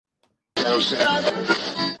This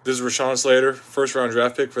is Rashawn Slater, first round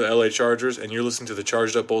draft pick for the LA Chargers, and you're listening to the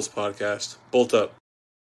Charged Up Bolts podcast. Bolt up.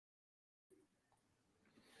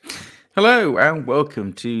 Hello and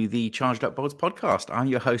welcome to the Charged Up Bolts podcast. I'm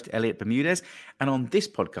your host, Elliot Bermudez, and on this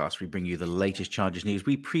podcast, we bring you the latest Chargers news.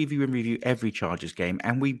 We preview and review every Chargers game,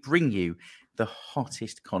 and we bring you the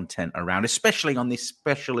hottest content around, especially on this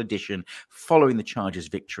special edition following the Chargers'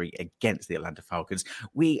 victory against the Atlanta Falcons.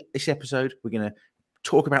 This episode, we're going to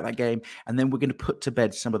talk about that game, and then we're going to put to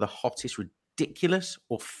bed some of the hottest, ridiculous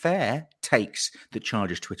or fair takes that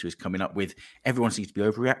Chargers Twitter is coming up with. Everyone seems to be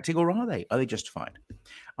overreacting, or are they? Are they justified?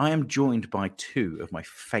 I am joined by two of my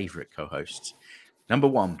favorite co-hosts. Number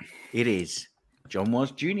one, it is John Was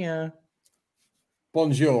Jr.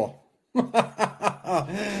 Bonjour.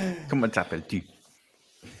 Comment t'appelles-tu?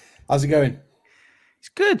 How's it going? It's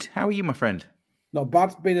good. How are you, my friend? Not bad.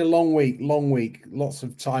 It's been a long week. Lots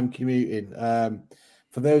of time commuting.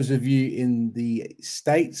 For those of you in the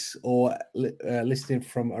States or listening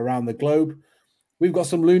from around the globe, we've got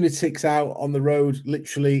some lunatics out on the road,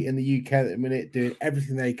 literally in the UK at the minute, doing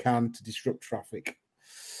everything they can to disrupt traffic.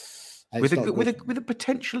 With a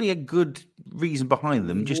potentially a good reason behind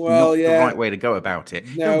them, just not the right way to go about it.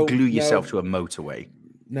 Don't glue yourself to a motorway.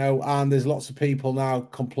 No, and there's lots of people now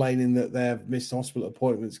complaining that they've missed hospital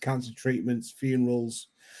appointments, cancer treatments, funerals.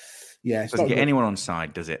 Yeah, it doesn't get anyone on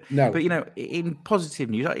side, does it? No. But, in positive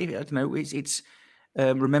news, I don't know, it's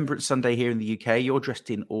Remembrance Sunday here in the UK. You're dressed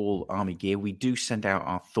in all army gear. We do send out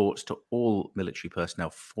our thoughts to all military personnel,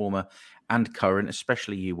 former and current,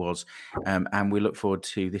 especially you, Was. And we look forward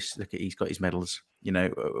to this. Look, he's got his medals.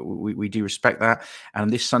 We do respect that. And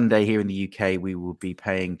this Sunday here in the UK, we will be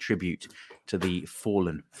paying tribute to the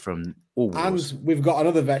fallen from all wars. And we've got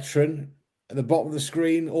another veteran at the bottom of the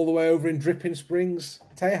screen, all the way over in Dripping Springs,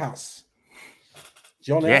 Tejas.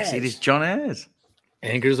 John Ayres. Yes, it is John Ayres.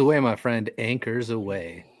 Anchors away, my friend. Anchors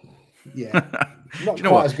away. Yeah. Not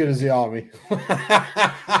quite as good as the Army.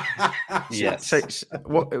 Yes. So,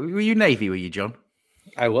 what were you Navy, were you, John?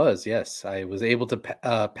 I was, yes. I was able to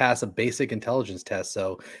pass a basic intelligence test.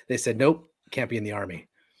 So they said, nope, can't be in the Army.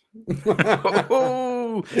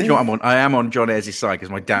 You know what I am on John Ayres' side because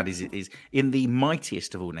my dad is in the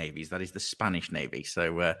mightiest of all navies. That is the Spanish Navy.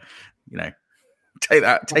 So, take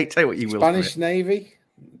that. Take what you will. Spanish Navy?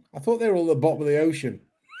 I thought they were all at the bottom of the ocean.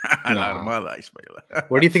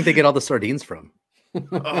 Where do you think they get all the sardines from? We've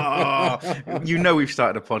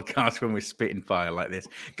started a podcast when we're spitting fire like this.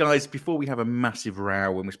 Guys, before we have a massive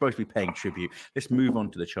row when we're supposed to be paying tribute, let's move on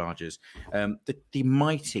to the Chargers. The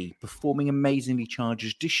mighty, performing amazingly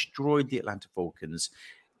Chargers destroyed the Atlanta Falcons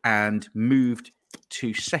and moved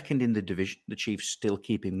to second in the division. The Chiefs still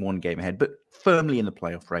keeping one game ahead, but firmly in the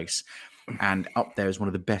playoff race and up there as one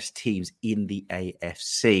of the best teams in the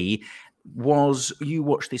AFC. You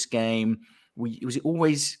watched this game? Was it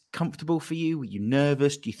always comfortable for you? Were you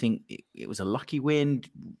nervous? Do you think it was a lucky win?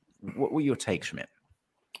 What were your takes from it?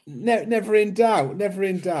 Never in doubt.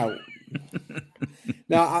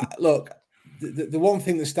 Now, look, the one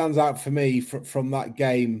thing that stands out for me from that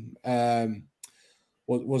game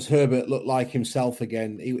was Herbert looked like himself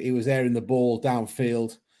again. He was airing the ball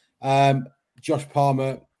downfield. Josh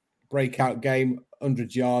Palmer, breakout game,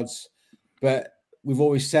 100 yards. But we've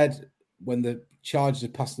always said when the Chargers are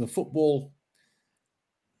passing the football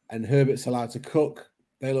and Herbert's allowed to cook,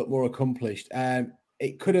 they look more accomplished.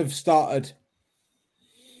 It could have started,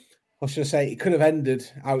 it could have ended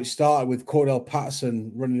how it started with Cordell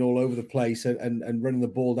Patterson running all over the place and running the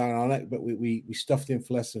ball down our neck, but we stuffed him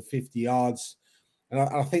for less than 50 yards. And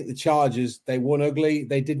I think the Chargers, they won ugly.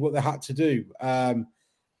 They did what they had to do.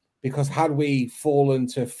 Because had we fallen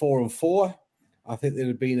to 4-4, I think there'd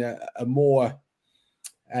have been a more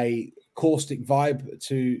caustic vibe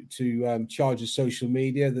to Chargers social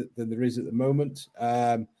media than there is at the moment.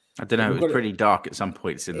 I don't know. It was pretty dark at some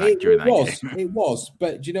points during that game. It was.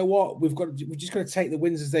 But do you know what? We've just got to take the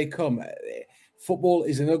wins as they come. Football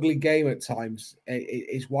is an ugly game at times.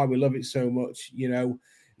 It's why we love it so much.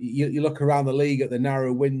 You look around the league at the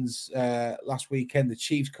narrow wins last weekend. The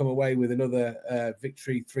Chiefs come away with another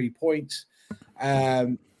victory, 3 points.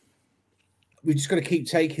 We just got to keep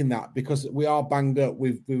taking that because we are banged up.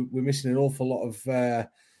 We're missing an awful lot of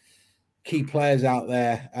key players out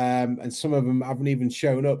there, and some of them haven't even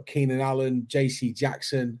shown up. Keenan Allen, J.C.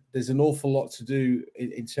 Jackson. There's an awful lot to do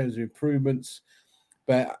in terms of improvements,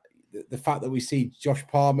 but the fact that we see Josh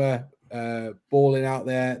Palmer balling out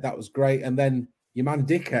there, that was great. And then your man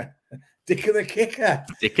Dicker the kicker.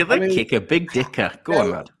 Kicker, big Dicker. Go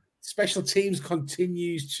on, lad. Special teams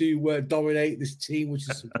continues to dominate this team, which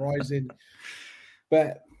is surprising.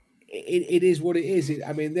 But it is what it is.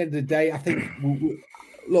 At the end of the day, I think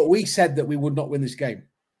look, we said that we would not win this game.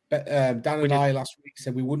 But Dan and I last week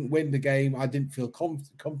said we wouldn't win the game. I didn't feel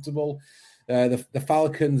comfortable. The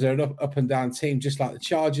Falcons are an up and down team, just like the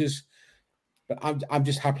Chargers. But I'm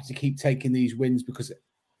just happy to keep taking these wins because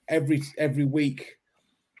every week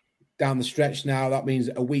down the stretch now, that means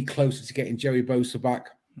a week closer to getting Joey Bosa back,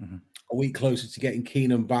 a week closer to getting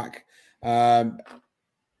Keenum back.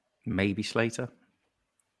 Maybe Slater.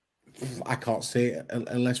 I can't see it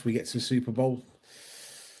unless we get to the Super Bowl.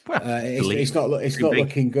 Well, it's not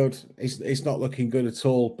looking good. It's not looking good at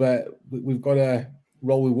all. But we've got to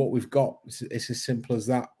roll with what we've got. It's as simple as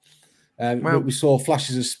that. We saw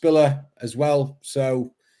flashes of Spiller as well.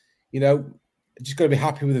 So, just got to be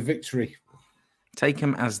happy with the victory. Take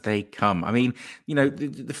them as they come. I mean,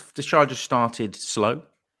 the Chargers started slow,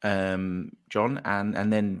 John,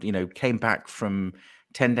 and then came back from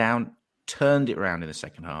 10 down, turned it around in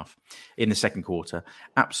the second quarter,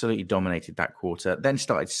 absolutely dominated that quarter, then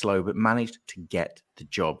started slow, but managed to get the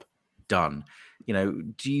job done.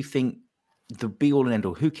 Do you think the be all and end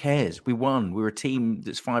all, who cares? We won. We're a team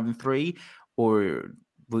that's 5-3, or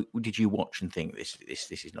did you watch and think this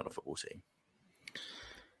is not a football team?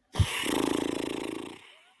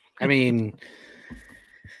 I mean,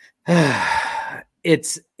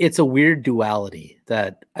 it's a weird duality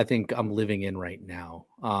that I think I'm living in right now.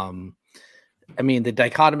 I mean, the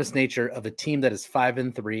dichotomous nature of a team that is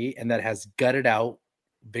 5-3 and that has gutted out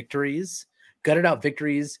victories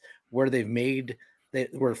where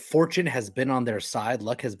where fortune has been on their side,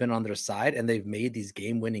 luck has been on their side, and they've made these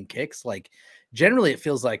game-winning kicks. Like, generally, it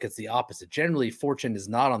feels like it's the opposite. Generally, fortune is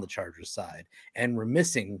not on the Chargers' side, and we're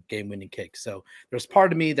missing game-winning kicks. So there's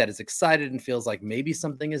part of me that is excited and feels like maybe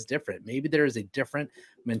something is different. Maybe there is a different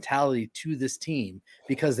mentality to this team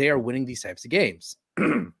because they are winning these types of games.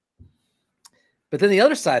 But then the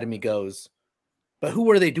other side of me goes, but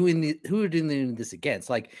who are they doing? Who are doing this against?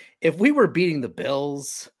 Like, if we were beating the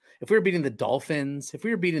Bills, if we were beating the Dolphins, if we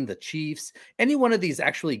were beating the Chiefs, any one of these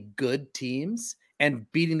actually good teams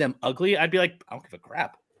and beating them ugly, I'd be like, I don't give a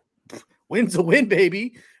crap. Win's a win,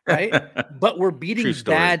 baby. Right? But we're beating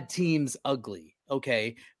bad teams ugly.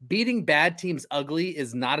 Okay. Beating bad teams ugly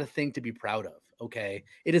is not a thing to be proud of. Okay.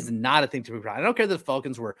 It is not a thing to be proud of. I don't care that the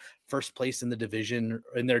Falcons were first place in their division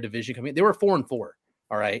coming. They were 4-4. All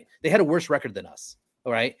right. They had a worse record than us.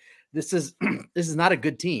 All right. This is not a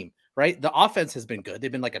good team. Right. The offense has been good.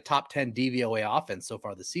 They've been like a top 10 DVOA offense so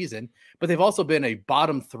far this season, but they've also been a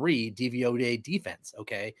bottom 3 DVOA defense.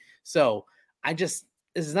 Okay. So this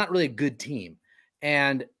is not really a good team.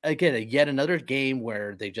 And again, yet another game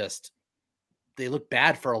where they look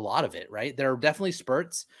bad for a lot of it. Right. There are definitely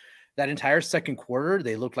spurts. That entire second quarter,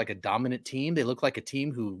 they looked like a dominant team. They looked like a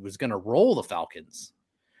team who was going to roll the Falcons.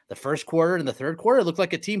 The first quarter and the third quarter looked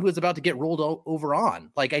like a team who was about to get rolled over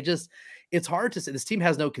on. Like, it's hard to say. This team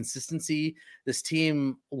has no consistency. This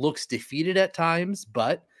team looks defeated at times,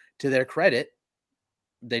 but to their credit,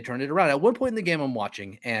 they turned it around. At one point in the game I'm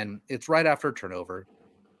watching, and it's right after a turnover,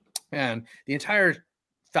 and the entire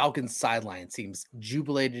Falcons sideline seems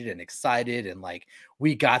jubilated and excited and like,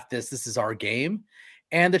 we got this. This is our game.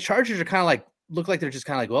 And the Chargers are kind of like, look like they're just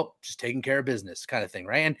kind of like, well, just taking care of business kind of thing.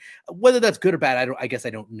 Right. And whether that's good or bad, I guess I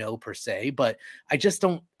don't know per se, but it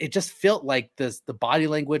just felt like the body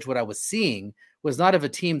language, what I was seeing was not of a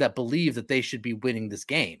team that believed that they should be winning this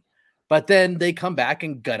game. But then they come back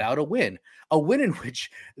and gut out a win in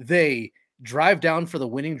which they drive down for the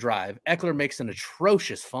winning drive. Eckler makes an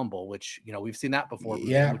atrocious fumble, which, we've seen that before,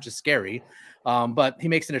 which is scary. But he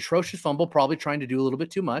makes an atrocious fumble, probably trying to do a little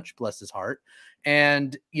bit too much, bless his heart.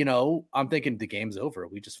 And, I'm thinking the game's over.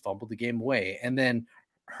 We just fumbled the game away. And then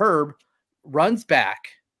Herb runs back,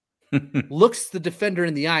 looks the defender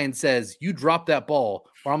in the eye and says, you drop that ball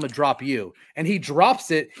or I'm going to drop you. And he drops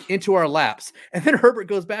it into our laps. And then Herbert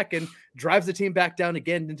goes back and drives the team back down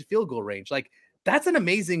again into field goal range. Like, that's an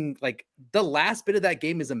amazing, like, the last bit of that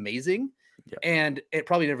game is amazing. Yep. And it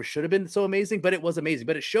probably never should have been so amazing, but it was amazing.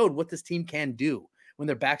 But it showed what this team can do when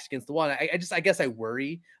their backs against the wall. And I guess I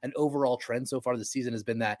worry an overall trend so far this season has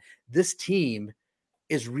been that this team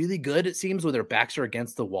is really good, it seems, when their backs are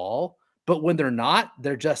against the wall. But when they're not,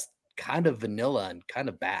 they're just kind of vanilla and kind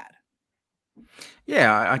of bad.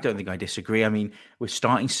 Yeah, I don't think I disagree. I mean, we're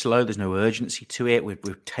starting slow. There's no urgency to it. We're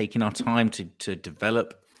taking our time to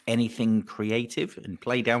develop anything creative and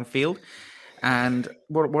play downfield. And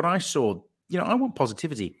what I saw, I want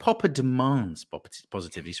positivity. Popper demands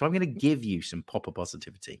positivity. So I'm going to give you some Popper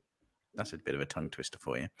positivity. That's a bit of a tongue twister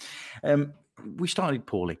for you. We started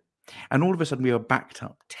poorly. And all of a sudden, we were backed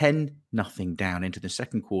up 10-0 down into the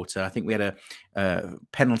second quarter. I think we had a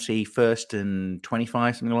penalty, 1st and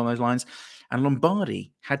 25, something along those lines. And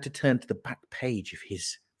Lombardi had to turn to the back page of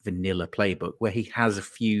his vanilla playbook where he has a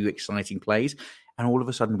few exciting plays. And all of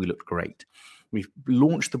a sudden, we looked great. We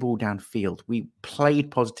launched the ball downfield. We played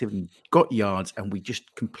positive and got yards, and we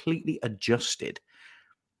just completely adjusted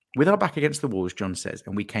with our back against the wall, as John says,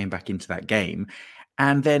 and we came back into that game.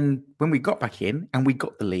 And then when we got back in and we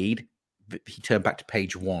got the lead, he turned back to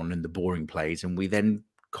page 1 and the boring plays, and we then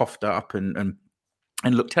coughed up and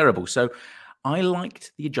looked terrible. So I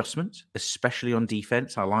liked the adjustments, especially on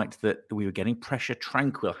defense. I liked that we were getting pressure.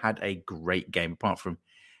 Tranquil had a great game, apart from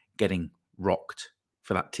getting rocked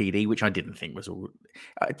for that TD, which I didn't think was all.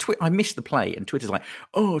 I missed the play, and Twitter's like,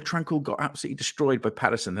 "Oh, Tranquil got absolutely destroyed by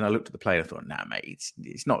Patterson." Then I looked at the play and I thought, "Nah, mate,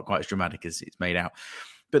 it's not quite as dramatic as it's made out."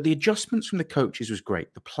 But the adjustments from the coaches was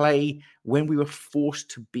great. The play, when we were forced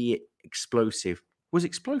to be explosive, was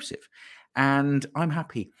explosive, and I'm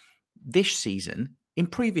happy. This season, in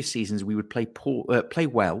previous seasons, we would play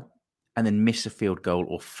well, and then miss a field goal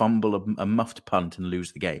or fumble a muffed punt and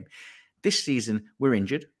lose the game. This season, we're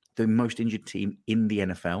injured. The most injured team in the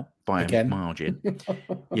NFL by a margin.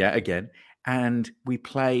 Yeah, again. And we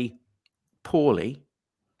play poorly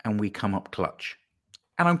and we come up clutch.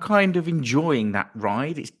 And I'm kind of enjoying that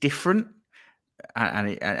ride. It's different and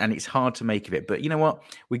it's hard to make of it. But you know what?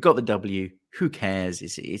 We got the W. Who cares?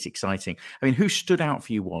 It's exciting. I mean, who stood out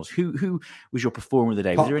for you who was your performer of the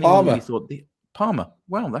day? Was there anyone you thought... Palmer.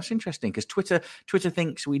 Well, that's interesting because Twitter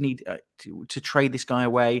thinks we need to trade this guy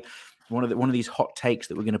away. One of these hot takes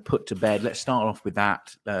that we're going to put to bed. Let's start off with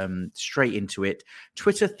that, straight into it.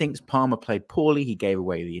 Twitter thinks Palmer played poorly. He gave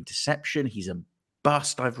away the interception. He's a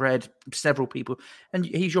bust. I've read several people, and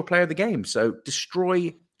he's your player of the game. So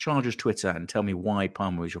destroy Chargers Twitter and tell me why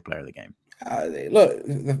Palmer was your player of the game. Look,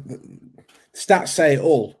 the stats say it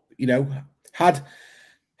all. You know, had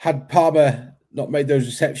Palmer not made those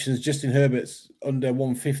receptions, Justin Herbert's under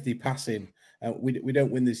 150 passing, we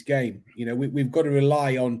don't win this game. You know, we've got to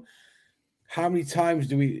rely on. How many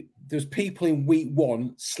times there's people in week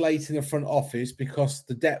 1 slating the front office because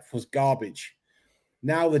the depth was garbage.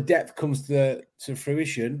 Now the depth comes to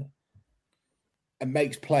fruition and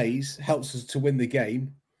makes plays, helps us to win the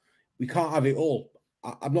game. We can't have it all.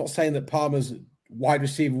 I'm not saying that Palmer's wide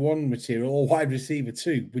receiver 1 material or wide receiver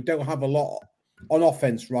 2. We don't have a lot on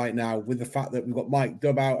offense right now with the fact that we've got Mike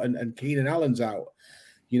Dubb out and Keenan Allen's out.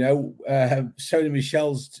 You know, Sony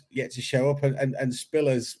Michel's yet to show up and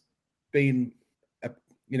Spiller's been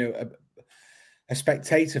a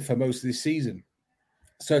spectator for most of this season.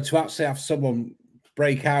 So to actually have someone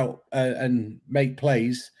break out and make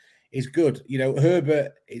plays is good. You know,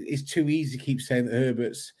 Herbert, it's too easy to keep saying that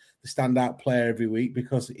Herbert's the standout player every week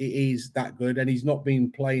because it is that good, and he's not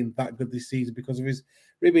been playing that good this season because of his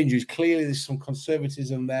rib injuries. Clearly, there's some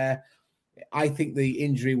conservatism there. I think the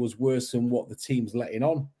injury was worse than what the team's letting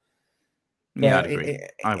on. Yeah, I'd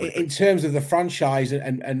agree. In terms of the franchise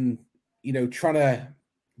and you know,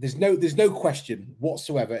 there's no question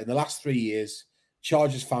whatsoever in the last 3 years,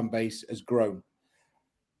 Chargers fan base has grown.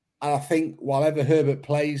 And I think while ever Herbert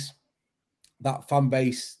plays, that fan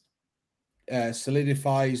base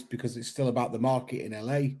solidifies because it's still about the market in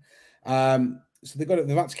LA. So they've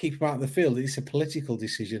had to keep him out of the field. It's a political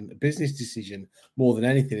decision, a business decision, more than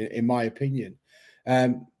anything, in my opinion.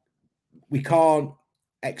 We can't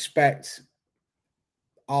expect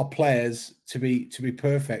our players to be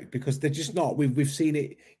perfect because they're just not. We've seen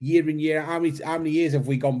it year in year. How many years have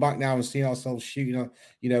we gone back now and seen ourselves shooting,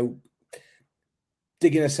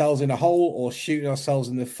 digging ourselves in a hole or shooting ourselves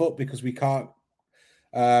in the foot because we can't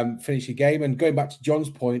finish a game? And going back to John's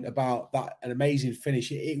point about that, an amazing finish,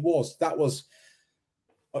 that was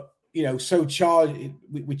so charged.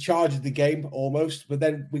 We charged the game almost, but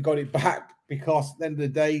then we got it back because at the end of the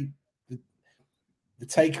day, the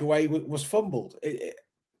takeaway was fumbled.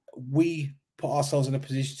 We put ourselves in a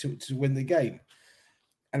position to win the game.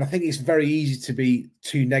 And I think it's very easy to be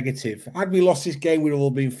too negative. Had we lost this game, we'd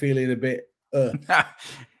all been feeling a bit...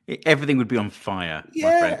 Everything would be on fire.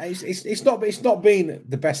 Yeah, it's not been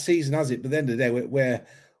the best season, has it? But at the end of the day,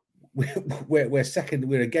 we're second.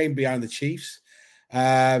 We're a game behind the Chiefs.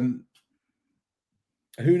 Who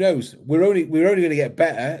knows? We're only going to get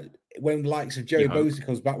better when the likes of Joey Bosa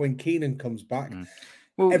comes back, when Keenan comes back.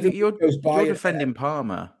 Well, you're defending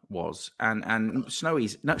Palmer and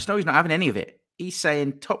Snowy's not having any of it. He's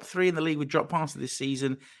saying top 3 in the league with drop passes this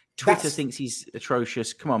season. Twitter thinks he's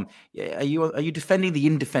atrocious. Come on, are you defending the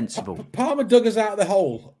indefensible? Palmer dug us out of the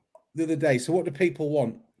hole the other day. So what do people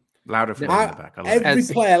want? Louder from the back. Every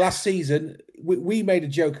player last season we made a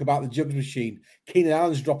joke about the jugs machine. Keenan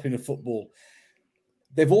Allen's dropping a football.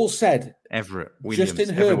 They've all said Everett, Williams,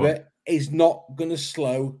 Justin everyone. Herbert is not going to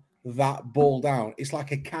slow that ball down. It's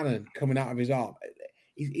like a cannon coming out of his arm.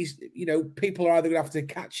 He's people are either going to have to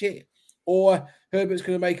catch it, or Herbert's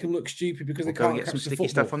going to make him look stupid because they can't get catch some the sticky football.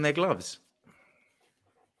 stuff on their gloves.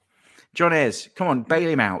 John Ayres, come on, bail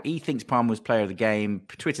him out. He thinks Palmer was player of the game.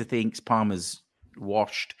 Twitter thinks Palmer's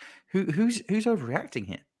washed. Who's overreacting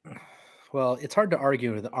here? Well, it's hard to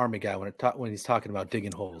argue with the Army guy when he's talking about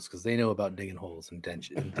digging holes, because they know about digging holes and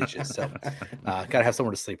ditches. So, gotta have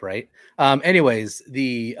somewhere to sleep, right? Anyways,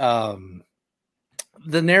 the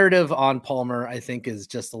narrative on Palmer, I think, is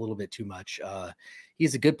just a little bit too much.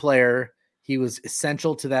 He's a good player. He was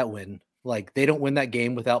essential to that win. Like, they don't win that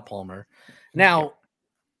game without Palmer. Now,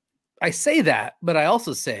 I say that, but I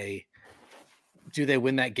also say, do they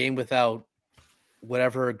win that game without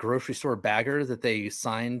whatever grocery store bagger that they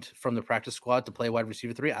signed from the practice squad to play wide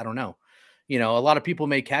receiver 3? I don't know. A lot of people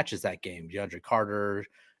made catches that game. DeAndre Carter,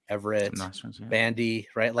 Everett, nice ones, yeah. Bandy,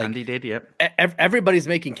 right? Like, Bandy did, yep. Everybody's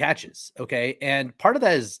making catches, okay? And part of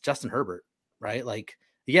that is Justin Herbert, right? Like,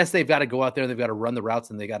 yes, they've got to go out there and they've got to run the routes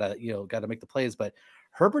and they got to make the plays, but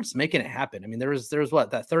Herbert's making it happen. I mean, there's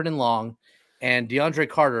that 3rd and long, and DeAndre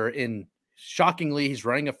Carter, shockingly, he's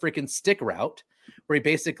running a freaking stick route where he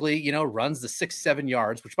basically, runs the 6-7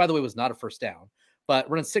 yards, which, by the way, was not a first down, but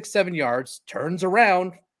running 6-7 yards, turns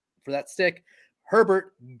around for that stick.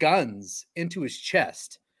 Herbert guns into his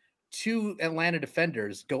chest. 2 Atlanta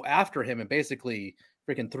defenders go after him and basically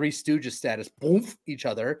freaking Three Stooges status, boom, each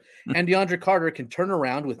other. And DeAndre Carter can turn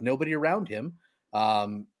around with nobody around him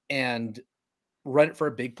and run it for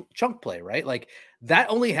a big chunk play, right? Like, that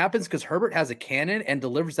only happens because Herbert has a cannon and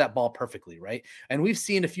delivers that ball perfectly, right? And we've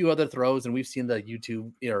seen a few other throws, and we've seen the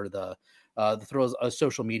YouTube or the throws of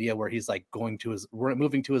social media where he's like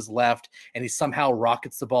moving to his left, and he somehow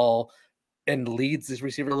rockets the ball and leads his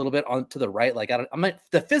receiver a little bit on to the right. Like,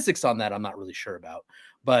 the physics on that I'm not really sure about,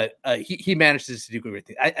 but he manages to do great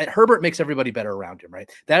things. Herbert makes everybody better around him, right?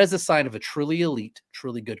 That is a sign of a truly elite,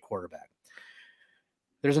 truly good quarterback.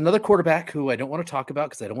 There's another quarterback who I don't want to talk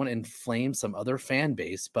about because I don't want to inflame some other fan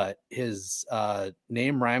base, but his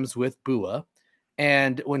name rhymes with Bua.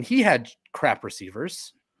 And when he had crap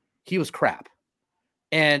receivers, he was crap.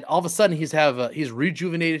 And all of a sudden he's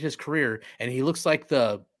rejuvenated his career, and he looks like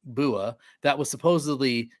the Bua that was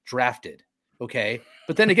supposedly drafted. Okay.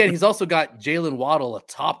 But then again, he's also got Jalen Waddle, a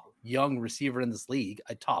top young receiver in this league,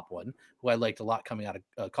 a top one who I liked a lot coming out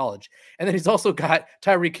of college. And then he's also got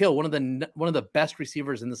Tyreek Hill, one of the best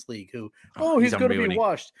receivers in this league, who, he's going to be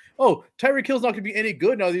washed. Oh, Tyreek Hill's not going to be any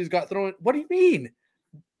good now that he's got thrown. What do you mean?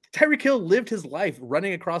 Tyreek Hill lived his life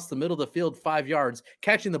running across the middle of the field 5 yards,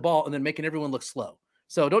 catching the ball, and then making everyone look slow.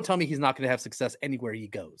 So don't tell me he's not going to have success anywhere he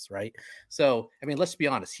goes, right? So, I mean, let's be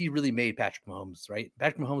honest. He really made Patrick Mahomes, right?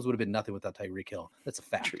 Patrick Mahomes would have been nothing without Tyreek Hill. That's a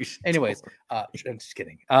fact. Anyways, I'm just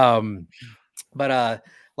kidding.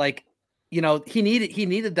 He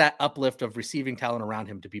needed that uplift of receiving talent around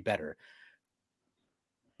him to be better.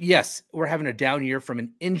 Yes, we're having a down year from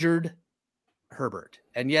an injured Herbert.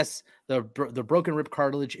 And yes, the broken rib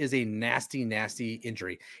cartilage is a nasty, nasty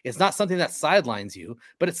injury. It's not something that sidelines you,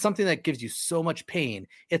 but it's something that gives you so much pain.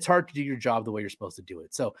 It's hard to do your job the way you're supposed to do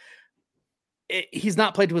it. So he's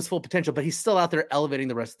not played to his full potential, but he's still out there elevating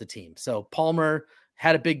the rest of the team. So Palmer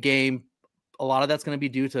had a big game. A lot of that's going to be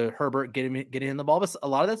due to Herbert getting in the ball, but a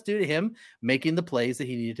lot of that's due to him making the plays that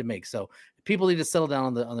he needed to make. So people need to settle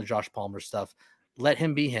down on the Josh Palmer stuff. Let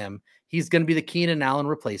him be him. He's going to be the Keenan Allen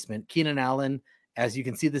replacement. Keenan Allen, as you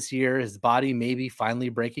can see this year, his body may be finally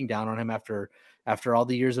breaking down on him after all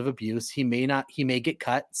the years of abuse. He may get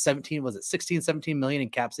cut 17 million in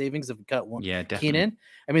cap savings if we cut one. Yeah, definitely. Keenan.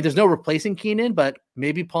 I mean, there's no replacing Keenan, but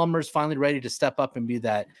maybe Palmer's finally ready to step up and be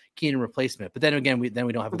that Keenan replacement. But then again, we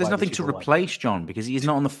don't have. But there's nothing to replace John because he's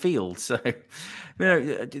not on the field. So,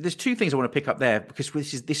 there's two things I want to pick up there because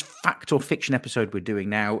this fact or fiction episode we're doing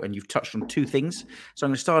now, and you've touched on two things. So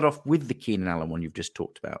I'm going to start off with the Keenan Allen one you've just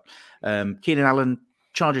talked about. Keenan Allen.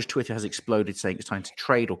 Chargers Twitter has exploded saying it's time to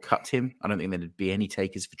trade or cut him. I don't think there'd be any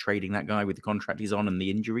takers for trading that guy with the contract he's on and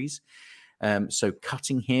the injuries. So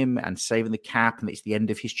cutting him and saving the cap, and it's the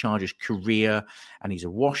end of his Chargers career and he's a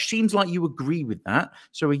wash. Seems like you agree with that.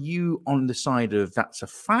 So are you on the side of that's a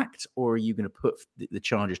fact, or are you going to put the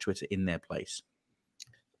Chargers Twitter in their place?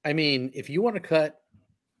 I mean, if you want to cut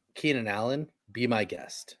Keenan Allen, be my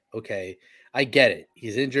guest. Okay. I get it.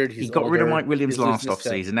 He's injured. He got rid of Mike Williams last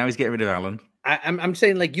offseason. Now he's getting rid of Allen. I'm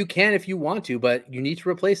saying, like, you can if you want to, but you need to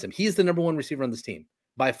replace him. He's the number one receiver on this team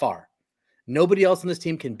by far. Nobody else on this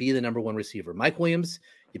team can be the number one receiver. Mike Williams,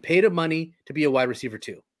 you paid him money to be a wide receiver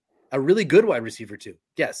too. a really good wide receiver 2.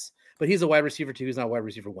 Yes, but he's a wide receiver 2. He's not a wide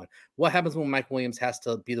receiver 1. What happens when Mike Williams has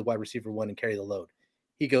to be the wide receiver 1 and carry the load?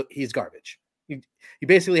 He's garbage. You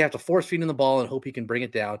basically have to force feed him the ball and hope he can bring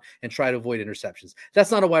it down and try to avoid interceptions.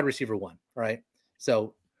 That's not a wide receiver 1, all right?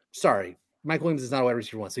 So, sorry, Mike Williams is not a wide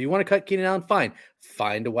receiver 1. So you want to cut Keenan Allen? Fine.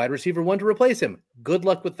 Find a wide receiver 1 to replace him. Good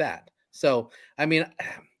luck with that. So, I mean,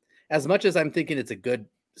 as much as I'm thinking it's a good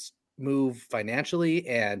move financially,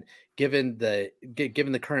 and given the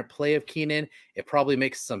current play of Keenan, it probably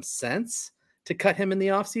makes some sense to cut him in the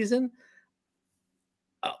offseason.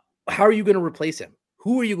 How are you going to replace him?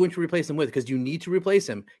 Who are you going to replace him with? Because you need to replace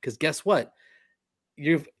him. Because guess what?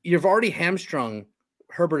 You've already hamstrung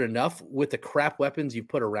Herbert enough with the crap weapons you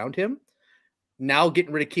put around him. Now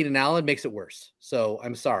getting rid of Keenan Allen makes it worse. So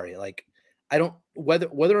I'm sorry. Like, I don't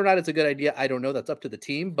whether or not it's a good idea, I don't know. That's up to the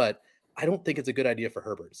team, but I don't think it's a good idea for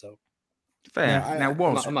Herbert. So fair.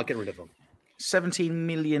 I'm not getting rid of him. $17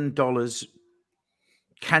 million.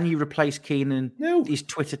 Can you replace Keenan? No. He's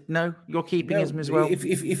Twitter. No, you're keeping him as well.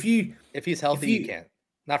 If he's healthy, you can't.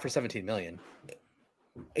 Not for $17 million.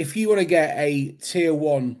 If you want to get a tier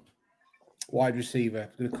 1 wide receiver,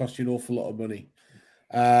 it's going to cost you an awful lot of money.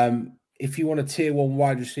 If you want a tier 1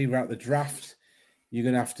 wide receiver out the draft, you're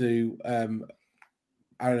going to have to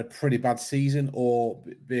have a pretty bad season or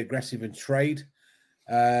be aggressive and trade.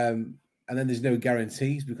 And then there's no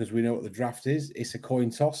guarantees because we know what the draft is. It's a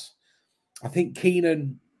coin toss. I think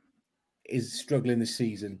Keenan is struggling this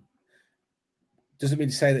season. Doesn't mean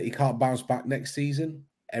to say that he can't bounce back next season.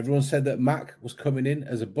 Everyone said that Mac was coming in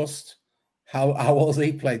as a bust. How well has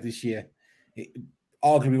he played this year?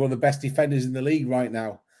 Arguably one of the best defenders in the league right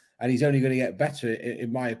now. And he's only going to get better,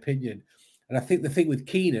 in my opinion. And I think the thing with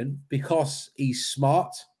Keenan, because he's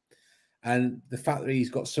smart and the fact that he's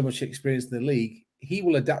got so much experience in the league, he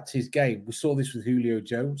will adapt his game. We saw this with Julio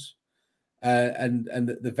Jones and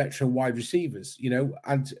the veteran wide receivers,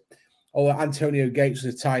 and although Antonio Gates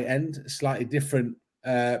was a tight end, slightly different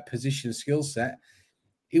position skill set,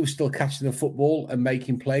 he was still catching the football and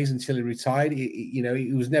making plays until he retired.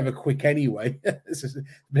 He was never quick anyway. It's a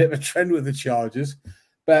bit of a trend with the Chargers,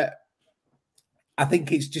 but I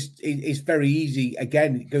think it's very easy.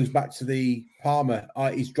 Again, it goes back to the Palmer.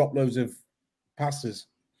 He's dropped loads of passes.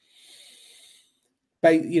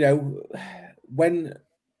 But, when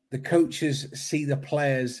the coaches see the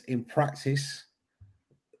players in practice,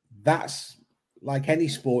 that's like any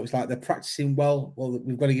sport. It's like they're practicing well. Well,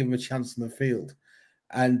 we've got to give them a chance on the field.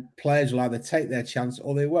 And players will either take their chance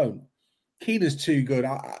or they won't. Keenan's too good.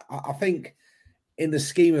 I think in the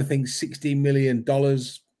scheme of things, $16 million,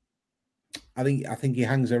 I think he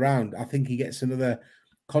hangs around. I think he gets another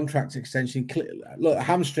contract extension. Look,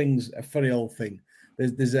 hamstring's a funny old thing.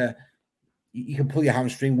 You can pull your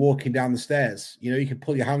hamstring walking down the stairs. You can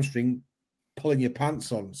pull your hamstring pulling your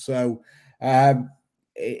pants on. So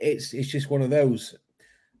it's just one of those.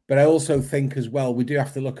 But I also think as well, we do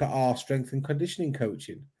have to look at our strength and conditioning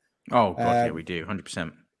coaching. Oh, God, yeah, we do,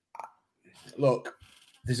 100%. Look,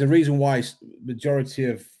 there's a reason why majority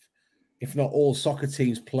of, if not all, soccer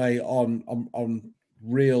teams play on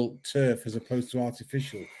real turf as opposed to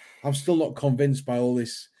artificial. I'm still not convinced by all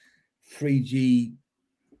this 3G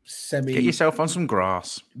semi. Get yourself on some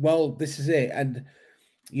grass. Well, this is it. And,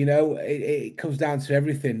 it comes down to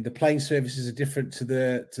everything. The playing surfaces are different to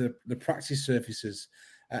the practice surfaces.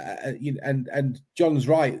 And John's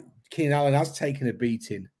right. Keenan Allen has taken a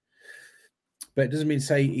beating, but it doesn't mean to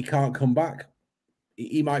say he can't come back.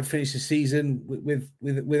 He might finish the season with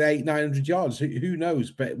 800-900 yards. Who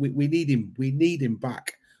knows? But we need him. We need him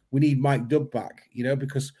back. We need Mike Dubb back.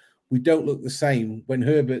 Because we don't look the same when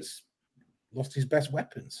Herbert's lost his best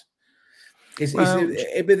weapons.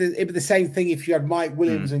 It'd be the same thing if you had Mike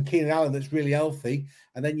Williams and Keenan Allen that's really healthy,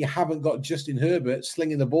 and then you haven't got Justin Herbert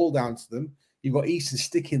slinging the ball down to them. You've got Easton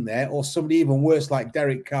sticking there, or somebody even worse like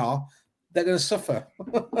Derek Carr. They're going to suffer.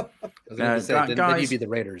 Then you'd be the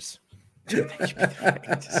Raiders.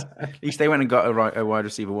 At least they went and got a wide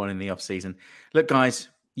receiver 1 in the offseason. Look, guys,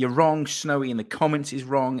 you're wrong. Snowy in the comments is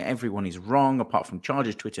wrong. Everyone is wrong, apart from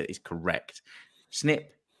Chargers Twitter is correct.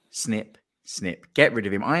 Snip, snip, snip. Get rid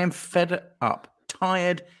of him. I am fed up,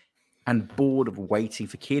 tired, and bored of waiting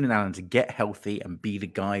for Keenan Allen to get healthy and be the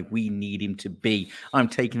guy we need him to be. I'm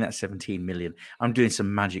taking that $17 million. I'm doing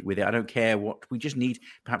some magic with it. I don't care what. We just need,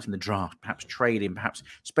 perhaps in the draft, perhaps trading, perhaps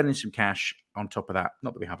spending some cash on top of that.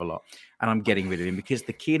 Not that we have a lot. And I'm getting rid of him because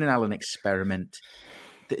the Keenan Allen experiment,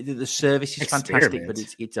 the service is fantastic, but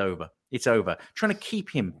it's over. It's over. Trying to keep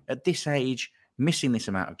him at this age, missing this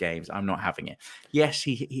amount of games, I'm not having it. Yes,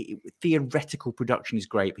 he theoretical production is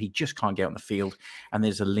great, but he just can't get on the field, and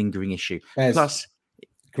there's a lingering issue. There's Plus,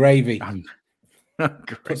 gravy.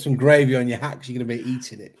 Put some gravy on your hat because you're going to be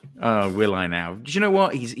eating it. Oh, will I now? Do you know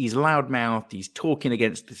what? He's loudmouthed. He's talking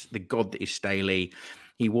against the god that is Staley.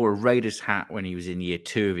 He wore a Raiders hat when he was in year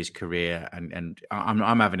 2 of his career, and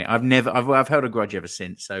I'm having it. I've held a grudge ever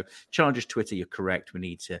since. So Chargers Twitter, you're correct. We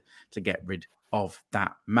need to get rid of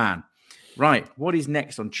that man. Right. What is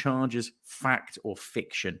next on Chargers fact or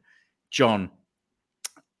fiction? John,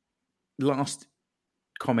 last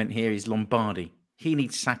comment here is Lombardi. He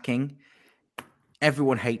needs sacking.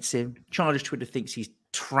 Everyone hates him. Chargers Twitter thinks he's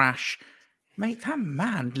trash. Mate, that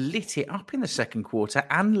man lit it up in the second quarter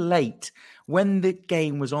and late. When the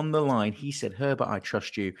game was on the line, he said, Herbert, I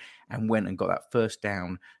trust you, and went and got that first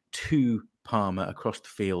down to Palmer across the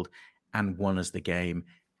field and won us the game.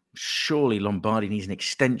 Surely Lombardi needs an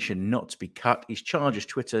extension not to be cut. Is Chargers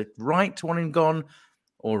Twitter right to want him gone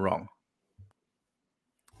or wrong?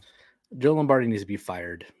 Joe Lombardi needs to be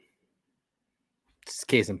fired. Just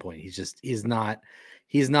case in point. He's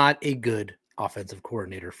not a good offensive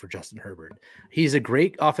coordinator for Justin Herbert. He's a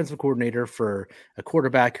great offensive coordinator for a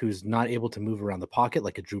quarterback who's not able to move around the pocket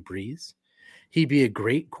like a Drew Brees. He'd be a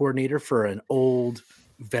great coordinator for an old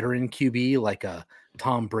veteran QB like a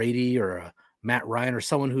Tom Brady or a Matt Ryan or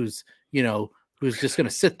someone who's just going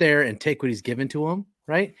to sit there and take what he's given to him,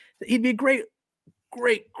 right? He'd be a great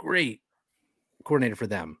coordinator for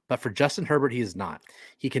them. But for Justin Herbert, he is not.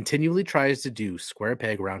 He continually tries to do square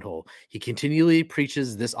peg, round hole. He continually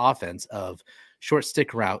preaches this offense of short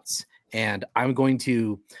stick routes. And I'm going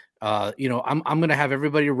to, I'm going to have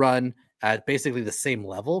everybody run at basically the same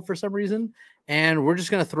level for some reason. And we're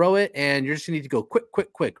just going to throw it. And you're just going to need to go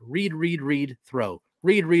quick, read, throw,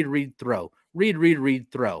 read, throw, read,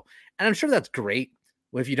 throw. And I'm sure that's great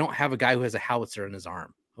if you don't have a guy who has a howitzer in his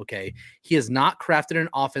arm. Okay. He has not crafted an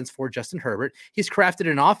offense for Justin Herbert. He's crafted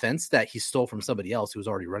an offense that he stole from somebody else who was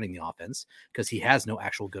already running the offense because he has no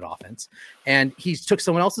actual good offense. And he took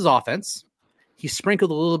someone else's offense. He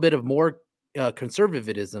sprinkled a little bit of more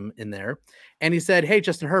conservatism in there. And he said, hey,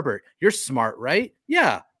 Justin Herbert, you're smart, right?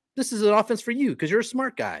 Yeah, this is an offense for you because you're a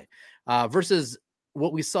smart guy. Versus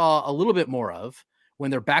what we saw a little bit more of when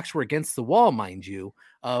their backs were against the wall, mind you,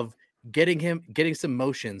 of getting some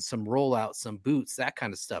motions, some rollouts, some boots, that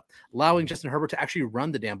kind of stuff, allowing Justin Herbert to actually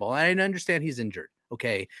run the damn ball. And I understand he's injured.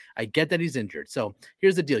 Okay. I get that he's injured. So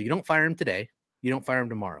here's the deal. You don't fire him today. You don't fire him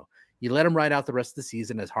tomorrow. You let him ride out the rest of the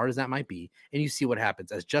season, as hard as that might be, and you see what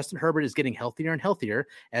happens. As Justin Herbert is getting healthier and healthier,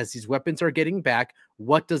 as these weapons are getting back,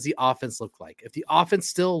 what does the offense look like? If the offense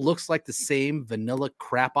still looks like the same vanilla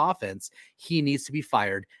crap offense, he needs to be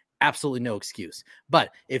fired. Absolutely no excuse.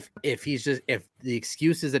 But if the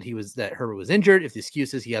excuse is that Herbert was injured, if the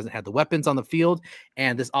excuse is he hasn't had the weapons on the field,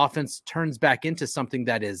 and this offense turns back into something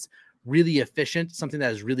that is really efficient, something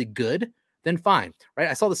that is really good, then fine, right?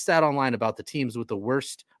 I saw the stat online about the teams with the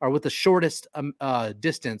worst or with the shortest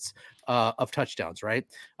distance of touchdowns, right?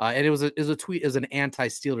 And it was a tweet, is an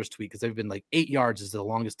anti-Steelers tweet because they've been like 8 yards is the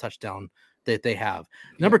longest touchdown that they have.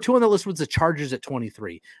 Number 2 on the list was the Chargers at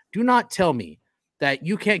 23. Do not tell me that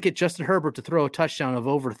you can't get Justin Herbert to throw a touchdown of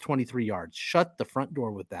over 23 yards. Shut the front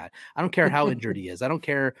door with that. I don't care how injured he is. I don't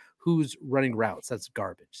care who's running routes. That's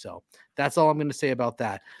garbage. So that's all I'm going to say about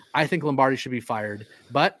that. I think Lombardi should be fired,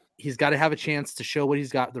 but he's got to have a chance to show what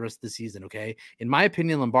he's got the rest of the season, okay? In my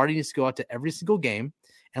opinion, Lombardi needs to go out to every single game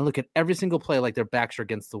and look at every single play like their backs are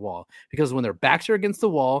against the wall. Because when their backs are against the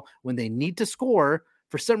wall, when they need to score,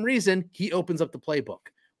 for some reason, he opens up the playbook.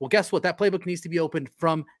 Well, guess what? That playbook needs to be opened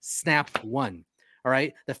from snap 1. All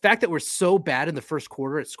right. The fact that we're so bad in the first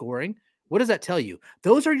quarter at scoring, what does that tell you?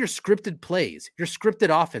 Those are your scripted plays, your scripted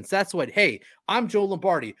offense. That's what, hey, I'm Joe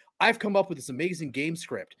Lombardi. I've come up with this amazing game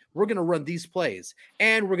script. We're going to run these plays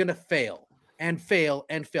and we're going to fail and fail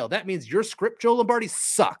and fail. That means your script, Joe Lombardi,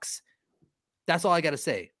 sucks. That's all I got to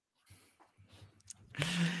say.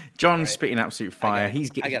 John's spitting absolute fire.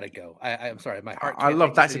 I gotta go. I'm sorry, my heart. I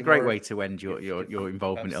love that's a great way to end your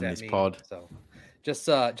involvement on this pod. So. Just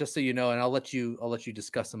so you know, and I'll let you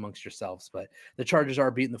discuss amongst yourselves, but the Chargers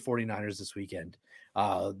are beating the 49ers this weekend.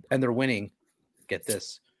 And they're winning, get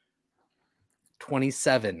this,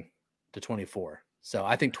 27-24. So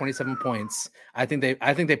I think 27 points. I think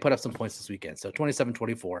they put up some points this weekend. So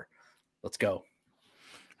 27-24. Let's go.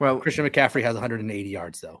 Well, Christian McCaffrey has 180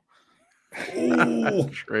 yards though. Oh,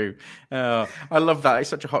 true. I love that. It's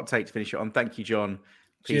such a hot take to finish it on. Thank you, John.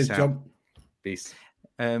 Peace Cheers, out. John. Peace.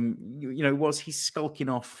 Was he skulking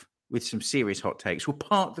off with some serious hot takes? We'll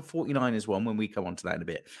park the 49ers one when we come on to that in a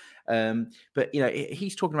bit. But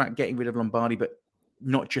he's talking about getting rid of Lombardi, but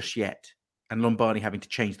not just yet. And Lombardi having to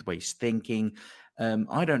change the way he's thinking.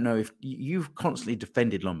 I don't know if you've constantly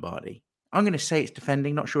defended Lombardi. I'm going to say it's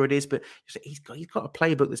defending. Not sure it is, but he's got a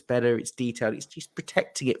playbook that's better. It's detailed. It's just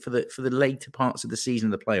protecting it for the later parts of the season,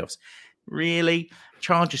 the playoffs. Really,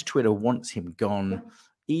 Chargers Twitter wants him gone.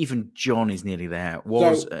 Even John is nearly there.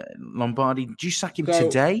 Lombardi? Did you sack him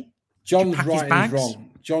today? John's right and he's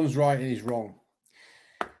wrong. John's right and he's wrong.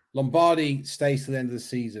 Lombardi stays to the end of the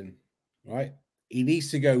season, right? He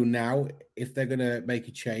needs to go now if they're going to make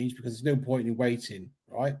a change, because there's no point in waiting,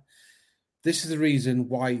 right? This is the reason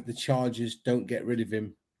why the Chargers don't get rid of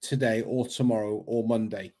him today or tomorrow or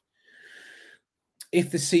Monday.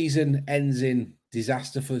 If the season ends in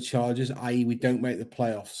disaster for the Chargers, i.e. we don't make the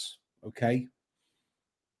playoffs, okay?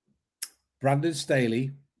 Brandon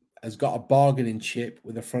Staley has got a bargaining chip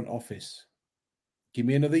with the front office. Give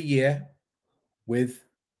me another year with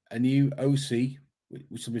a new OC,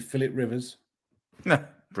 which will be Philip Rivers.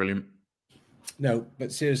 Brilliant. No,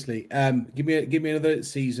 but seriously, give me another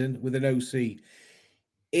season with an OC.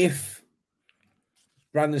 If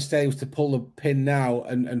Brandon Staley was to pull the pin now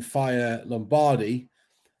and fire Lombardi,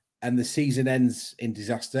 and the season ends in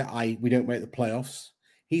disaster, we don't make the playoffs,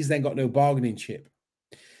 he's then got no bargaining chip.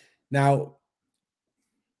 Now,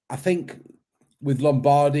 I think with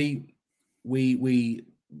Lombardi, he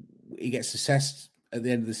gets assessed at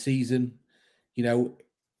the end of the season. You know,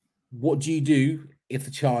 what do you do if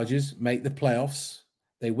the Chargers make the playoffs?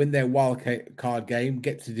 They win their wild card game,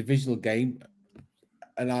 get to the divisional game,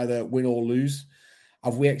 and either win or lose.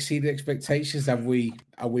 Have we exceeded expectations? Are we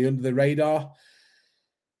under the radar?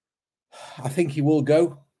 I think he will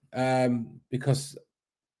go because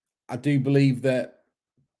I do believe that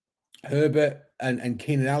Herbert and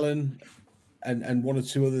Keenan Allen and one or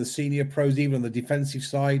two other senior pros, even on the defensive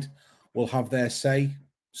side, will have their say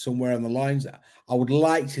somewhere on the lines. I would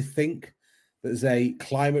like to think there's a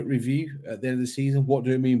climate review at the end of the season. What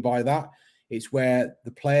do I mean by that? It's where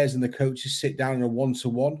the players and the coaches sit down in a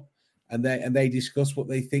one-to-one and they discuss what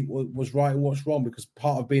they think was right and what's wrong, because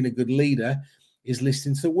part of being a good leader is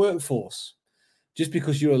listening to the workforce. Just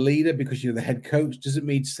because you're a leader, because you're the head coach, doesn't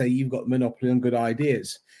mean to say you've got monopoly on good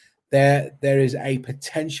ideas. There is a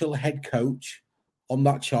potential head coach on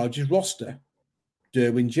that Chargers roster.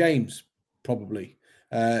 Derwin James probably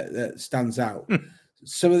that stands out.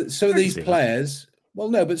 Some of these players,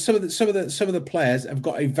 some of the players have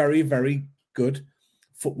got a very, very good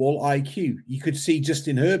football IQ. You could see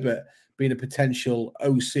Justin Herbert being a potential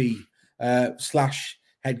OC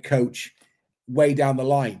 / head coach way down the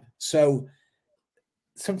line. So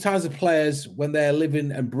sometimes the players, when they're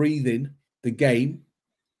living and breathing the game,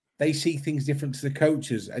 they see things different to the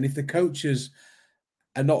coaches. And if the coaches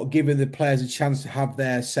are not giving the players a chance to have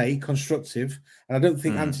their say, constructive, and I don't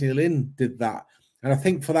think Anthony Lynn did that. And I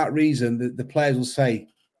think for that reason, the players will say,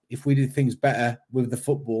 if we did things better with the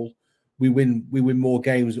football, we win more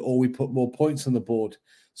games, or we put more points on the board.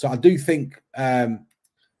 So I do think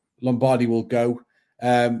Lombardi will go.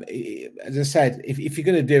 As I said, if you're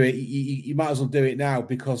going to do it, you might as well do it now,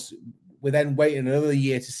 because we're then waiting another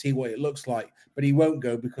year to see what it looks like. But he won't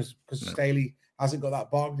go because Staley hasn't got that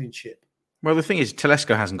bargaining chip. Well, the thing is,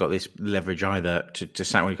 Telesco hasn't got this leverage either to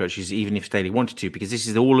sack one of the coaches, even if Staley wanted to, because this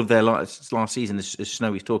is all of their last season, as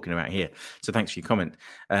Snowy's talking about here. So thanks for your comment.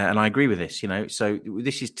 And I agree with this, So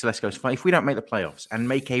this is Telesco's fight. If we don't make the playoffs and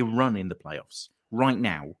make a run in the playoffs right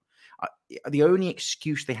now, the only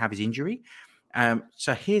excuse they have is injury.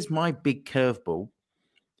 So here's my big curveball.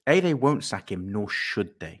 They won't sack him, nor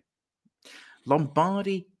should they.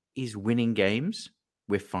 Lombardi is winning games.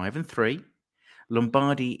 We're 5-3.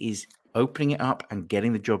 Lombardi is opening it up and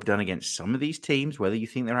getting the job done against some of these teams, whether you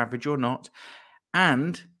think they're average or not.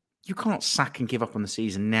 And you can't sack and give up on the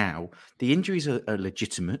season now. The injuries are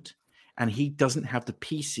legitimate, and he doesn't have the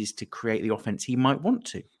pieces to create the offense he might want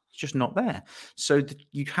to. It's just not there. So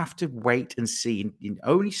you have to wait and see. You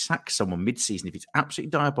only sack someone mid-season if it's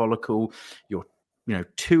absolutely diabolical. You're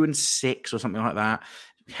 2-6 or something like that,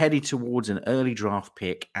 headed towards an early draft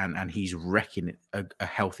pick, and he's wrecking a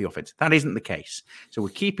healthy offense. That isn't the case. So we're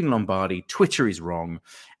keeping Lombardi. Twitter is wrong,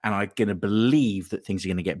 and I'm going to believe that things are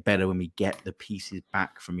going to get better when we get the pieces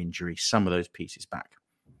back from injury, some of those pieces back.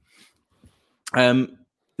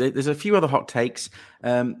 There's a few other hot takes.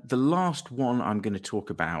 The last one I'm going to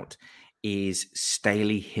talk about is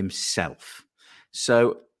Staley himself.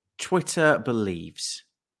 So Twitter believes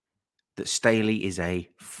that Staley is a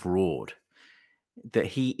fraud, that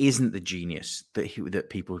he isn't the genius that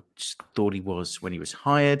people thought he was when he was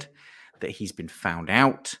hired, that he's been found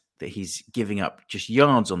out, that he's giving up just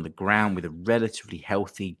yards on the ground with a relatively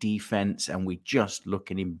healthy defense, and we just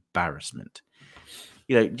look an embarrassment.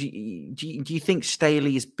 Do you think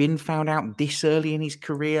Staley has been found out this early in his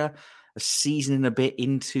career? a season and a bit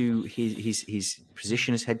into his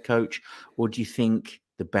position as head coach, or do you think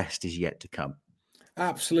the best is yet to come?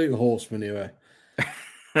 Absolute horse manure.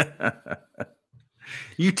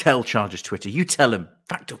 You tell Chargers Twitter. You tell them.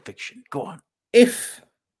 Fact or fiction? Go on. If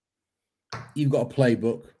you've got a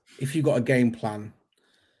playbook, if you've got a game plan,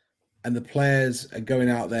 and the players are going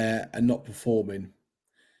out there and not performing,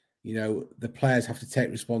 the players have to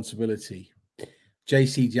take responsibility.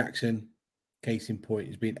 JC Jackson, case in point,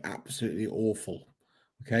 has been absolutely awful.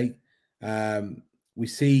 Okay. We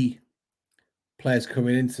see players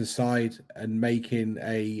coming into the side and making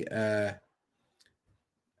an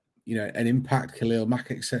impact, Khalil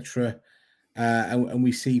Mack, etc. And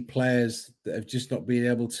we see players that have just not been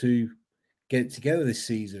able to get it together this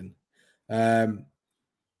season.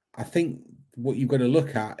 I think what you've got to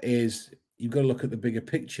look at is you've got to look at the bigger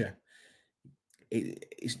picture.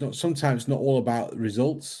 It's not sometimes not all about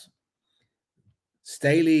results.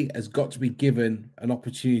 Staley has got to be given an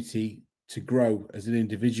opportunity to grow as an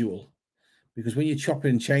individual, because when you're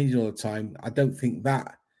chopping and changing all the time, I don't think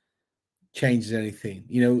that changes anything.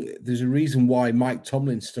 There's a reason why Mike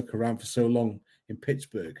Tomlin stuck around for so long in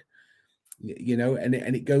Pittsburgh. And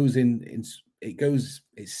it goes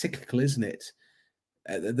it's cyclical, isn't it?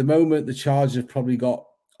 At the moment, the Chargers have probably got,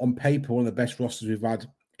 on paper, one of the best rosters we've had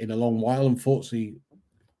in a long while. Unfortunately,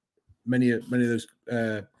 many of those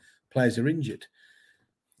players are injured.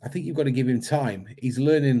 I think you've got to give him time. He's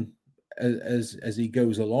learning as he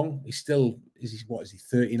goes along. He's still, is he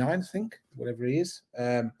 39, I think, whatever he is.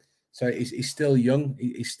 So he's still young.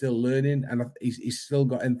 He's still learning, and he's still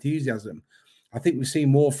got enthusiasm. I think we've seen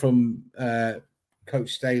more from Coach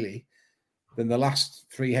Staley than the last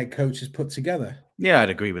three head coaches put together. Yeah, I'd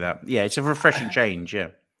agree with that. Yeah, it's a refreshing change. Yeah,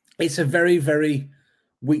 it's a very, very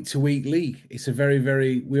week-to-week league. It's a very,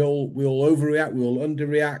 very we all overreact, we all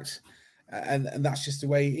underreact, and that's just the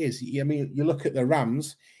way it is. I mean, you look at the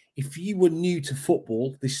Rams. If you were new to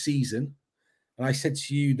football this season, and I said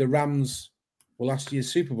to you, the Rams were last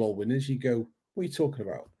year's Super Bowl winners, you go, what are you talking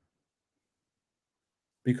about?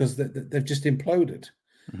 Because they've just imploded.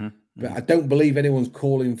 Mm-hmm. But I don't believe anyone's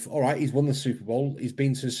calling for, all right, he's won the Super Bowl. He's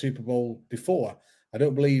been to the Super Bowl before. I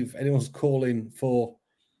don't believe anyone's calling for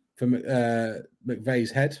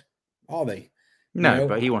McVay's head, are they? No,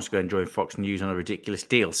 but he wants to go and join Fox News on a ridiculous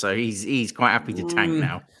deal, so he's quite happy to tank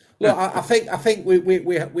now. Look, I think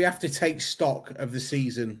we have to take stock of the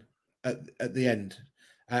season at the end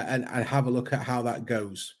and have a look at how that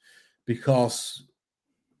goes, because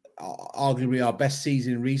arguably our best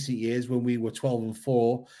season in recent years, when we were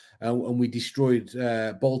 12-4 and we destroyed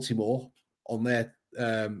Baltimore on their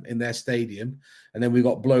in their stadium, and then we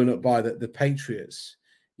got blown up by the Patriots.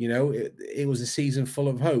 It was a season full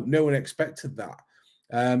of hope. No one expected that.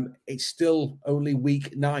 It's still only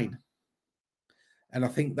week 9. And I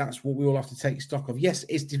think that's what we all have to take stock of. Yes,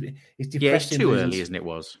 it's depressing. Yeah, it's too early, isn't it?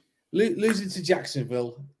 Losing to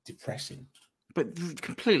Jacksonville, depressing. But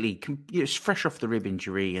completely, it's fresh off the rib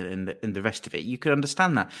injury and the rest of it. You could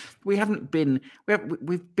understand that. We've been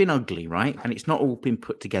ugly, right? And it's not all been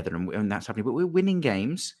put together, and that's happening. But we're winning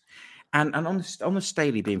games. And on the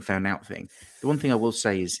Staley being found out thing, the one thing I will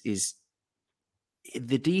say is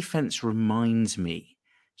the defense reminds me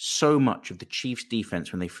so much of the Chiefs'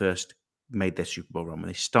 defense when they first made their Super Bowl run, when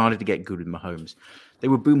they started to get good with Mahomes. They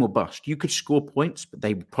were boom or bust. You could score points, but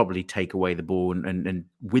they would probably take away the ball and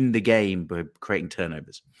win the game by creating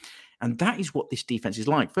turnovers. And that is what this defense is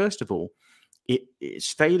like. First of all,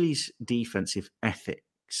 Staley's defensive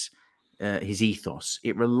ethics, his ethos,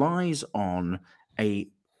 it relies on a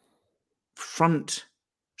front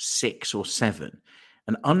 6 or 7,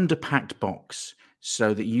 an underpacked box,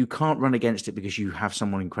 so that you can't run against it because you have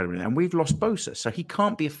someone incredible. And we've lost Bosa, so he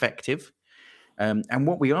can't be effective. And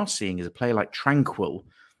what we are seeing is a player like Tranquil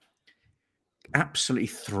absolutely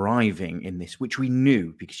thriving in this, which we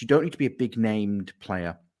knew, because you don't need to be a big-named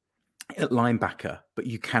player at linebacker, but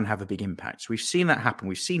you can have a big impact. So we've seen that happen.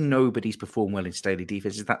 We've seen nobody's perform well in Staley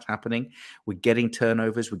defenses. That's happening. We're getting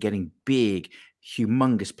turnovers. We're getting big,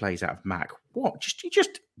 humongous plays out of Mac. What?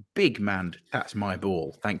 Just big man. That's my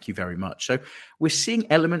ball. Thank you very much. So we're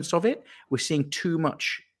seeing elements of it. We're seeing too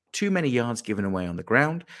many yards given away on the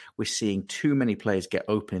ground. We're seeing too many players get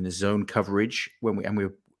open in the zone coverage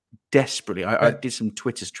we're desperately. I did some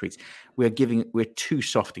Twitter tweets. We're too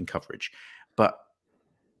soft in coverage, but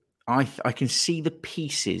I can see the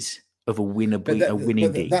pieces of a winning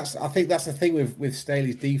game. I think that's the thing with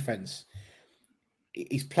Staley's defense.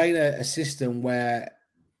 He's playing a system where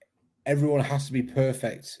everyone has to be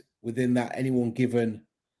perfect within that anyone given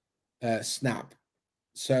snap.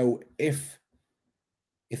 So if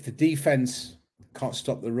the defense can't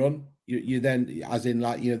stop the run, you then, as in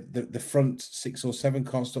like the front 6 or 7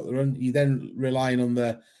 can't stop the run. You then relying on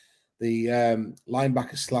the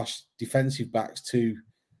linebacker / defensive backs to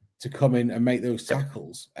come in and make those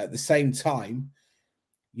tackles. At the same time,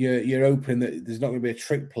 you're hoping that there's not going to be a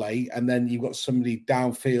trick play, and then you've got somebody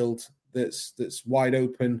downfield that's wide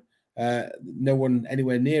open, no one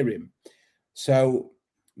anywhere near him. So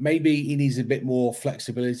maybe he needs a bit more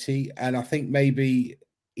flexibility, and I think maybe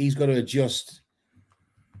he's got to adjust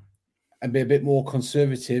and be a bit more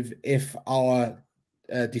conservative if our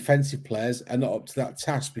defensive players are not up to that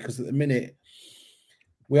task, because at the minute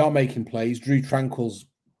we are making plays. Drew Tranquil's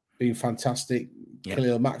been fantastic. Yeah.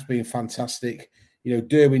 Khalil Mack's been fantastic.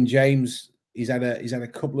 Derwin James, he's had a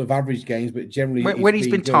couple of average games, but generally when he's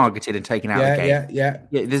been good. Targeted and taken out of the game. Yeah.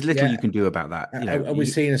 There's little you can do about that. And we're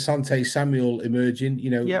seeing Asante Samuel emerging.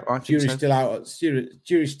 Jury's still out.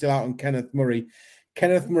 Jury's still out on Kenneth Murray.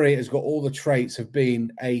 Kenneth Murray has got all the traits of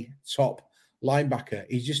being a top linebacker.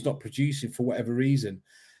 He's just not producing for whatever reason.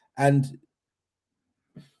 And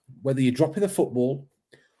whether you're dropping the football,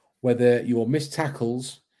 whether you're missed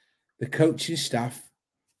tackles, the coaching staff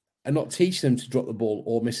are not teaching them to drop the ball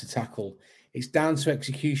or miss a tackle. It's down to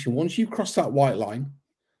execution. Once you cross that white line,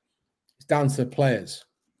 it's down to the players.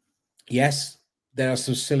 Yes, there are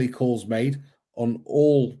some silly calls made on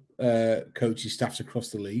all coaching staffs across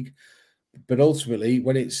the league, but ultimately,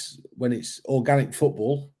 when it's organic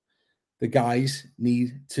football, the guys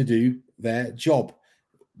need to do their job.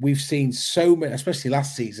 We've seen so many, especially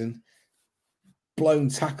last season, blown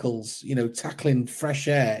tackles. Tackling fresh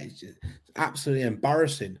air. It's absolutely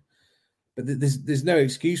embarrassing. But there's no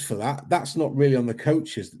excuse for that. That's not really on the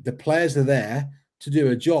coaches. The players are there to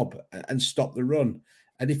do a job and stop the run.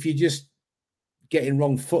 And if you're just getting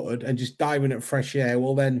wrong-footed and just diving at fresh air,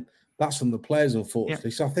 well, then that's on the players,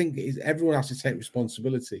 unfortunately. Yeah. So I think everyone has to take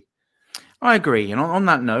responsibility. I agree. And on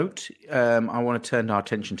that note, I want to turn our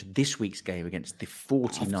attention to this week's game against the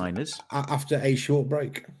 49ers. After a short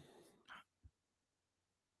break.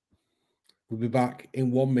 We'll be back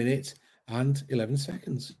in 1 minute and 11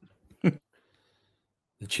 seconds.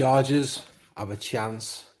 The Chargers have a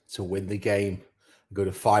chance to win the game and go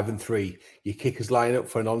to 5-3. Your kickers line up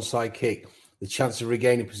for an onside kick. The chance of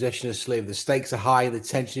regaining possession is slim. The stakes are high. The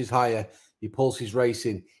tension is higher. Your pulse is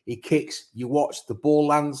racing. He kicks. You watch. The ball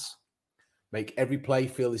lands. Make every play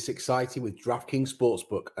feel this exciting with DraftKings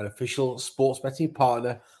Sportsbook, an official sports betting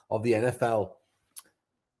partner of the NFL.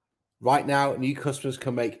 Right now, new customers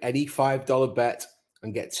can make any $5 bet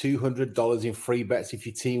and get $200 in free bets if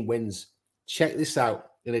your team wins. Check this out.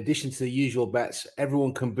 In addition to the usual bets,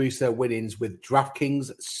 everyone can boost their winnings with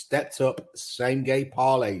DraftKings stepped up same-game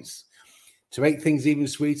parlays. To make things even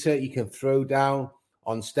sweeter, you can throw down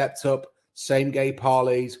on stepped up same-game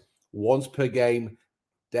parlays once per game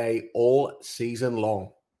day all season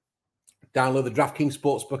long. Download the DraftKings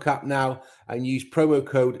Sportsbook app now and use promo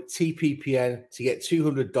code TPPN to get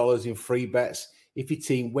 $200 in free bets if your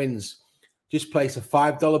team wins. Just place a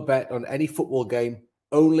 $5 bet on any football game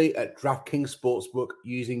only at DraftKings Sportsbook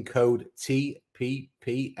using code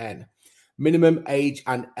TPPN. Minimum age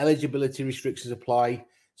and eligibility restrictions apply.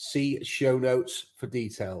 See show notes for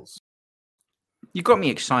details. You got me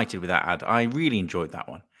excited with that ad. I really enjoyed that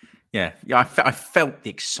one. Yeah, I felt the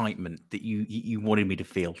excitement that you wanted me to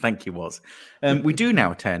feel. Thank you, Woz. We do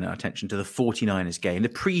now turn our attention to the 49ers game, the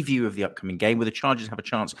preview of the upcoming game, where the Chargers have a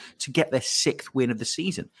chance to get their 6th win of the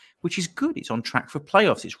season, which is good. It's on track for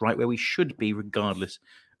playoffs. It's right where we should be, regardless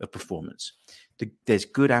of performance. There's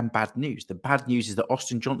good and bad news. The bad news is that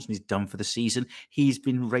Austin Johnson is done for the season. He's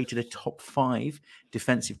been rated a top 5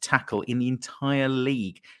 defensive tackle in the entire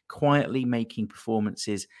league, quietly making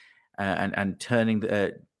performances and turning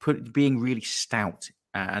being really stout,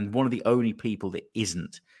 and one of the only people that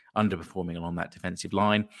isn't underperforming along that defensive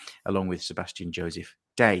line, along with Sebastian Joseph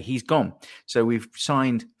Day. He's gone. So we've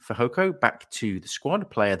signed Fehoko back to the squad, a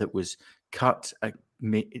player that was cut.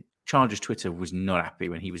 Chargers Twitter was not happy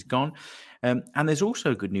when he was gone. And there's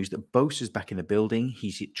also good news that Bosa's back in the building.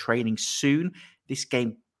 He's training soon. This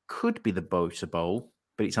game could be the Bosa Bowl,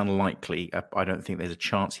 but it's unlikely. I don't think there's a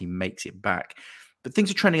chance he makes it back. But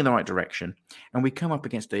things are trending in the right direction. And we come up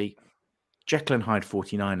against a Jekyll and Hyde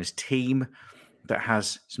 49ers team that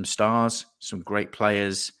has some stars, some great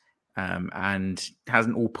players, and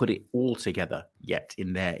hasn't all put it all together yet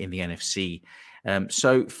in the NFC.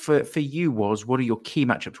 So for you, Woz, what are your key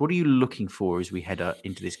matchups? What are you looking for as we head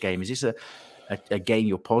into this game? Is this a game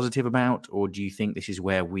you're positive about, or do you think this is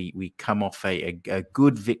where we come off a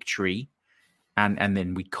good victory and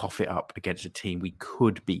then we cough it up against a team we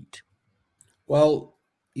could beat? Well,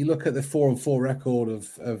 you look at the 4-4 record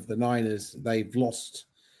of the Niners. They've lost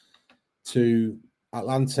to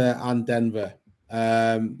Atlanta and Denver.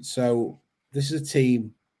 So this is a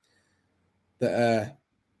team that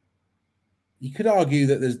you could argue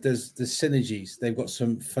that there's synergies. They've got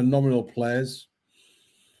some phenomenal players.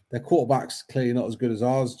 Their quarterback's clearly not as good as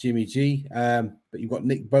ours, Jimmy G. But you've got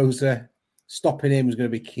Nick Bosa. Stopping him is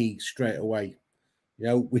going to be key straight away. You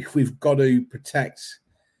know, we've got to protect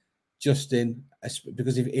Justin,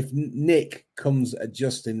 because if Nick comes at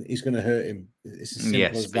Justin, he's going to hurt him. It's as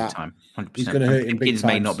simple as big that. Time, 100%. He's going to hurt him. Kids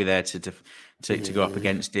may not be there to go up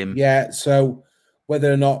against him. Yeah. So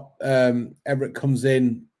whether or not Everett comes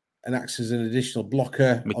in and acts as an additional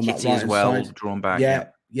blocker McKitty on that right as well, side, drawn back.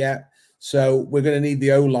 Yeah. So we're going to need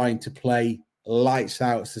the O-line to play lights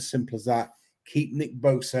out. It's as simple as that. Keep Nick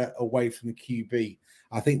Bosa away from the QB.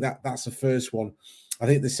 I think that's the first one. I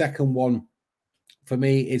think the second one for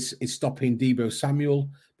me is stopping Deebo Samuel,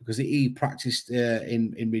 because he practiced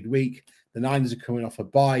in midweek. The Niners are coming off a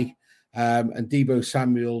bye, and Deebo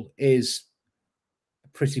Samuel is a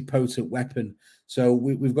pretty potent weapon. So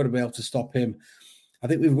we've got to be able to stop him. I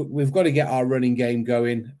think we've got to get our running game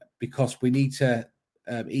going, because we need to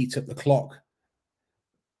eat up the clock.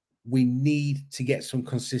 We need to get some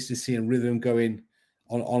consistency and rhythm going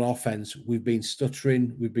on offense. We've been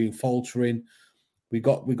stuttering, we've been faltering. We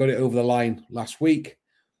got it over the line last week,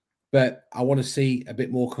 but I want to see a bit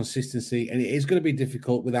more consistency. And it is going to be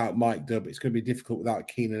difficult without Mike Dubb. It's going to be difficult without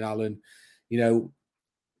Keenan Allen. You know,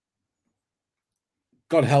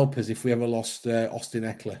 God help us if we ever lost Austin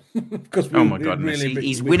Eckler. Because oh my goodness,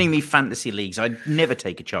 he's winning me fantasy leagues. I'd never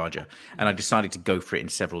take a Charger, and I decided to go for it in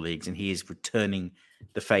several leagues, and he is returning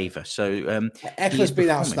the favor. So Eckler's been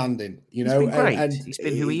outstanding. You know, he's been great. And he's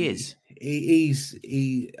been who he is. We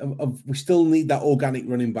still need that organic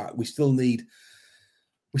running back. We still need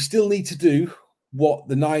to do what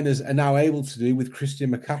the Niners are now able to do with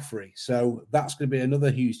Christian McCaffrey. So that's going to be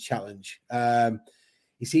another huge challenge.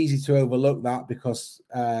 It's easy to overlook that because,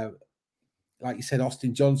 like you said,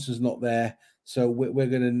 Austin Johnson's not there. So we're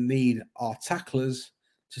going to need our tacklers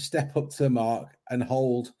to step up to the mark and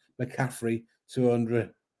hold McCaffrey to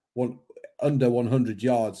under 100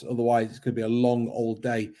 yards. Otherwise, it's going to be a long old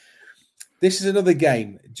day. This is another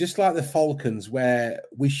game, just like the Falcons, where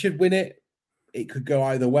we should win it. It could go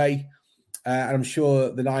either way. And I'm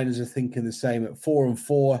sure the Niners are thinking the same. At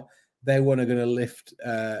 4-4, they weren't going to lift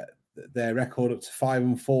their record up to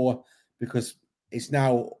 5-4, because it's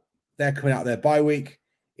now they're coming out of their bye week.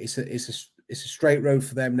 It's a straight road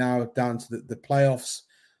for them now down to the playoffs.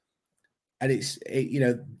 And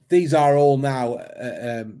these are all now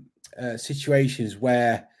situations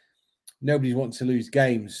where nobody wants to lose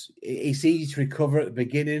games. It's easy to recover at the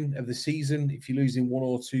beginning of the season if you're losing one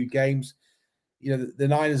or two games. You know, the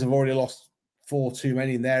Niners have already lost 4 too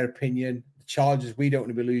many in their opinion. The Chargers, we don't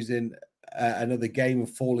want to be losing another game and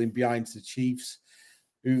falling behind to the Chiefs,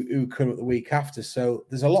 who come up the week after. So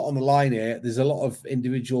there's a lot on the line here. There's a lot of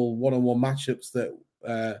individual one-on-one matchups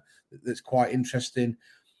that's quite interesting.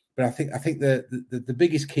 But I think the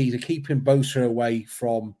biggest keys are keeping Bosa away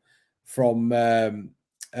from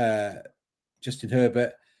Justin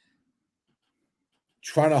Herbert,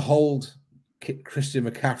 trying to hold Christian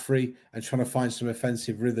McCaffrey, and trying to find some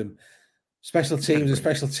offensive rhythm. Special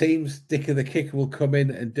teams. Dicker the kicker will come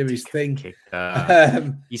in and do his thing.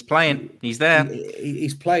 He's playing. He's there.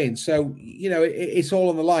 He's playing. So, it's all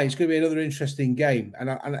on the line. It's going to be another interesting game.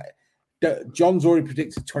 And John's already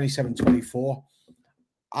predicted 27-24.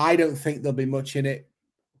 I don't think there'll be much in it.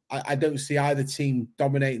 I don't see either team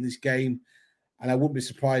dominating this game. And I wouldn't be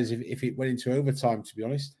surprised if it went into overtime, to be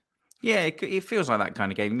honest. Yeah, it feels like that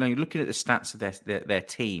kind of game. You're looking at the stats of their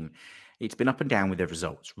team. It's been up and down with their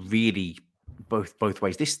results, really, both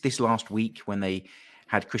ways. This last week, when they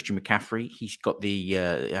had Christian McCaffrey, he's got the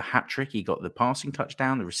hat trick. He got the passing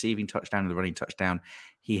touchdown, the receiving touchdown, and the running touchdown.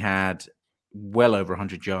 He had well over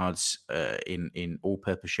 100 yards in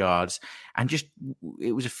all-purpose yards, and just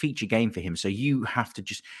it was a feature game for him. So you have to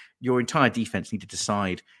your entire defense need to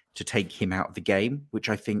decide to take him out of the game, which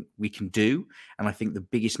I think we can do. And I think the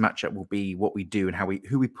biggest matchup will be what we do and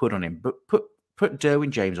who we put on him. But put Derwin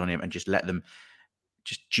James on him and just let them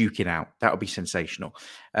just duke it out. That would be sensational.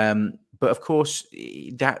 But of course,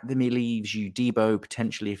 that then leaves you Deebo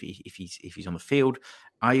potentially if he's on the field.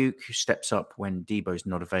 Ayuk, who steps up when Debo's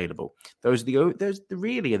not available. Those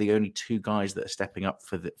really are the only two guys that are stepping up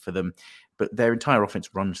for them. But their entire offense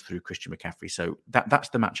runs through Christian McCaffrey. So that's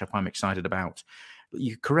the matchup I'm excited about.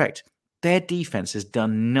 You're correct. Their defense has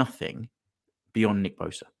done nothing beyond Nick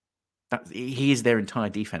Bosa. He is their entire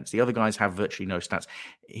defense. The other guys have virtually no stats,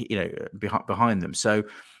 behind them. So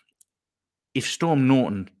if Storm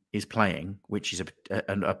Norton is playing, which is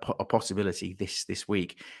a possibility this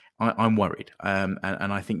week, I'm worried. And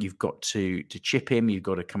I think you've got to chip him. You've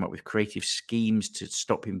got to come up with creative schemes to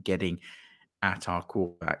stop him getting at our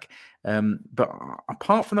quarterback. But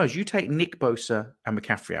apart from those, you take Nick Bosa and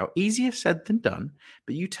McCaffrey out. Easier said than done,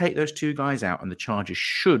 but you take those two guys out and the Chargers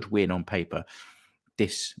should win on paper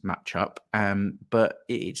this matchup. But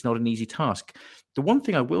it's not an easy task. The one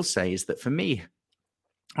thing I will say is that for me,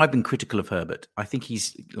 I've been critical of Herbert. I think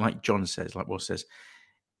he's, like John says, like Ross says,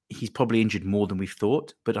 he's probably injured more than we've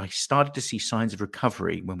thought. But I started to see signs of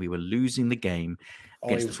recovery when we were losing the game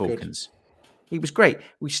against the Falcons. Good. He was great.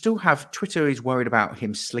 We still have Twitter is worried about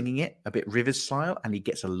him slinging it a bit Rivers style, and he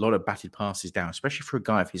gets a lot of batted passes down, especially for a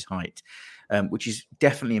guy of his height, which is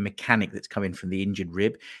definitely a mechanic that's coming from the injured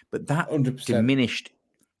rib. But that 100%. Diminished.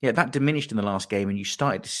 Yeah, that diminished in the last game, and you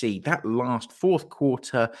started to see that last fourth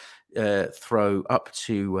quarter throw up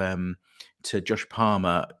to Josh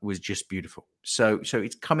Palmer was just beautiful. So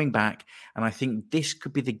it's coming back, and I think this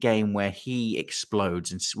could be the game where he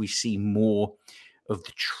explodes, and we see more of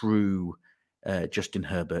the true Justin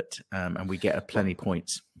Herbert, and we get plenty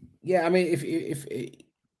points. Yeah, I mean, if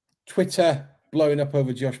Twitter blowing up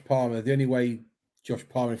over Josh Palmer, the only way Josh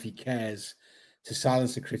Palmer, if he cares, to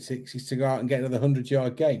silence the critics is to go out and get another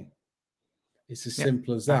 100-yard game. It's as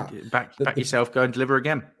simple as that. Back yourself, go and deliver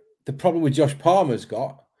again. The problem with Josh Palmer's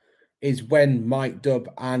got is when Mike Dubb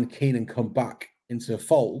and Keenan come back into the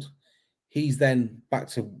fold, he's then back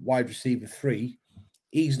to wide receiver 3.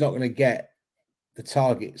 He's not going to get the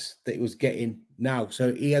targets that he was getting now.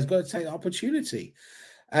 So he has got to take the opportunity.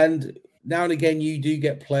 And now and again, you do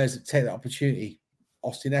get players that take that opportunity.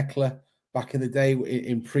 Austin Eckler, back in the day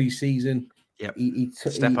in pre-season, he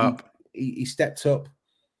stepped up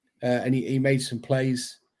and he made some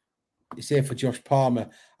plays. It's here for Josh Palmer.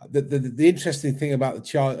 The interesting thing about the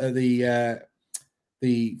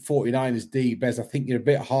 49ers D, Bez, I think you're a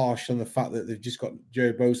bit harsh on the fact that they've just got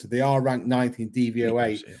Joe Bosa. They are ranked 9th in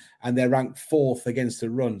DVOA, and they're ranked 4th against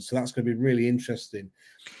the run. So that's going to be really interesting.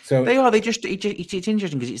 So they are. It's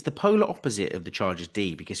interesting because it's the polar opposite of the Chargers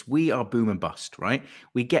D, because we are boom and bust, right?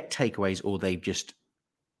 We get takeaways or they just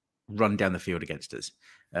run down the field against us.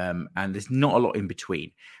 And there's not a lot in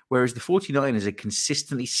between. Whereas the 49ers are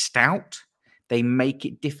consistently stout. They make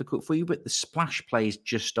it difficult for you, but the splash plays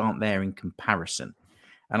just aren't there in comparison.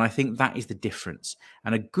 And I think that is the difference.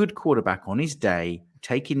 And a good quarterback on his day,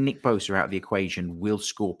 taking Nick Bosa out of the equation, will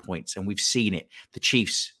score points. And we've seen it. The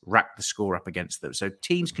Chiefs rack the score up against them. So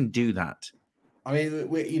teams can do that. I mean,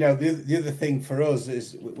 the other thing for us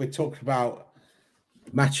is we're talking about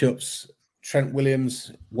matchups. Trent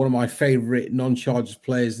Williams, one of my favorite non-Chargers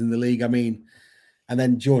players in the league. I mean, and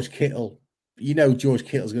then George Kittle. George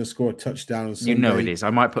Kittle's going to score a touchdown on Sunday. It is. I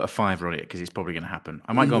might put a 5 on it because it's probably going to happen.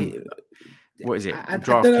 I might go on, what is it?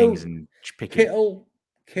 DraftKings and pick Kittle,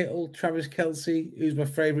 Travis Kelce, who's my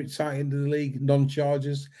favorite tight end in the league,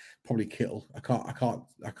 non-Chargers. Probably Kittle. I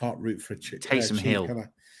can't root for a Taysom Hill.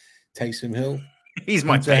 Taysom Hill. He's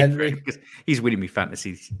my favorite because he's winning me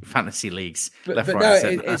fantasy leagues.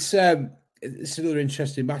 It's another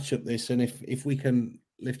interesting matchup, this, and if we can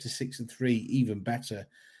lift to 6-3, even better,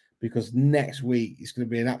 because next week it's going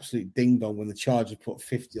to be an absolute ding dong when the Chargers put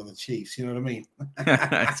 50 on the Chiefs. You know what I mean?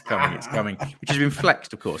 It's coming, which has been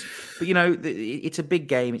flexed, of course. But it's a big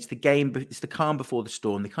game. It's the calm before the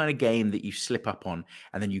storm, the kind of game that you slip up on,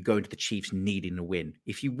 and then you go into the Chiefs needing a win.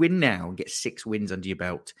 If you win now and get 6 wins under your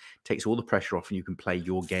belt, it takes all the pressure off, and you can play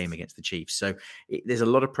your game against the Chiefs. So there's a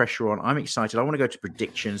lot of pressure on. I'm excited. I want to go to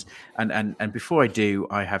predictions, and before I do,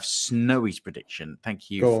 I have Snowy's prediction.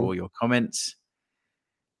 Thank you for your comments.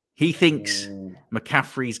 He thinks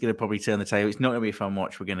McCaffrey's going to probably turn the table. It's not going to be a fun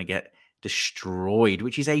watch. We're going to get destroyed,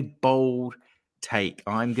 which is a bold take.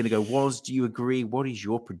 I'm going to go, Woz, do you agree? What is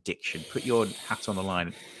your prediction? Put your hat on the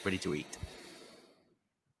line, ready to eat.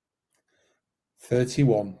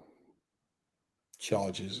 31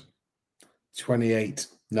 Chargers, 28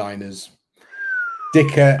 Niners.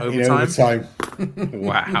 Dicker in overtime.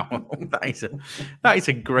 Wow. That is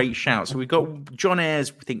a great shout. So we've got John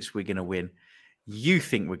Ayres thinks we're going to win. You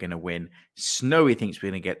think we're going to win. Snowy thinks we're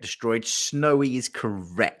going to get destroyed. Snowy is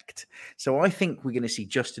correct. So I think we're going to see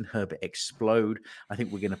Justin Herbert explode. I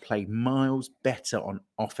think we're going to play miles better on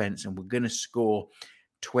offense, and we're going to score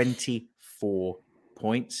 24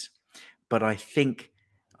 points. But I think,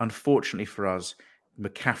 unfortunately for us,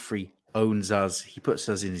 McCaffrey owns us. He puts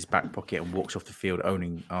us in his back pocket and walks off the field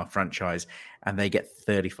owning our franchise, and they get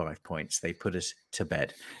 35 points. They put us to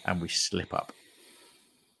bed, and we slip up.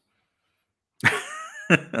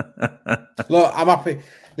 Look, I'm happy.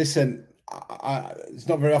 Listen, it's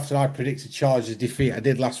not very often I predict a Chargers defeat. I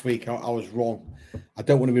did last week. I was wrong. I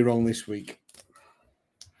don't want to be wrong this week.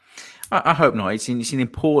 I hope not. It's an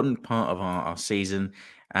important part of our season.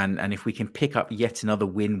 And if we can pick up yet another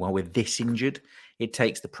win while we're this injured, it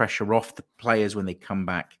takes the pressure off the players when they come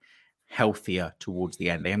back healthier towards the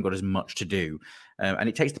end. They haven't got as much to do. And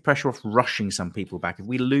it takes the pressure off rushing some people back. If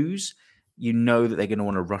we lose, you know that they're going to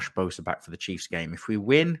want to rush Bosa back for the Chiefs game. If we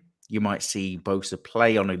win, you might see Bosa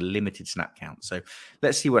play on a limited snap count. So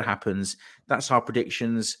let's see what happens. That's our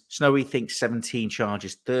predictions. Snowy thinks 17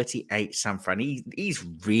 Chargers, 38 San Fran. He's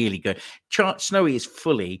really good. Snowy is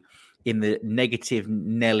fully in the negative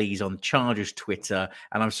Nellies on Chargers Twitter.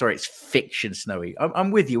 And I'm sorry, it's fiction, Snowy. I'm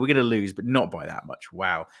with you. We're going to lose, but not by that much.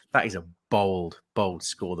 Wow. That is a bold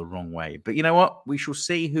score the wrong way. But you know what? We shall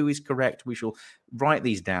see who is correct. We shall write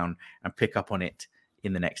these down and pick up on it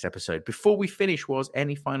in the next episode. Before we finish, was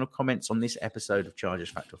any final comments on this episode of Chargers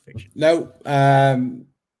Fact or Fiction? No,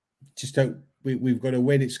 just don't. We've got to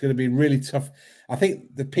win. It's going to be really tough. I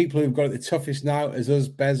think the people who've got it the toughest now is us,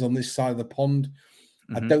 Bez, on this side of the pond.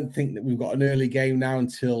 I don't think that we've got an early game now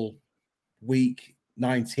until week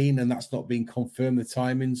 19, and that's not been confirmed, the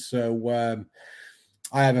timing. So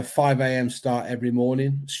I have a 5 a.m. start every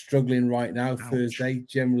morning, struggling right now. Ouch. Thursday,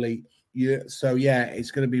 generally. Yeah. So, yeah,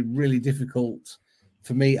 it's going to be really difficult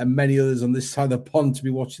for me and many others on this side of the pond to be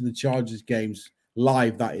watching the Chargers games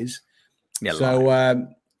live, that is. Yeah, so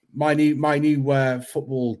my new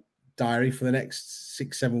football diary for the next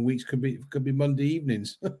 6-7 weeks could be Monday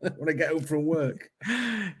evenings when I get home from work,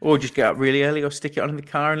 or just get up really early, or stick it on in the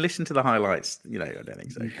car and listen to the highlights. I don't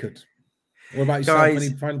think so. You could. What about yourself? Guys,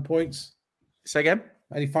 any final points? Say again.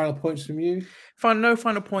 Any final points from you? No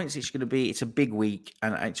final points. It's a big week,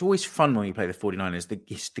 and it's always fun when you play the 49ers.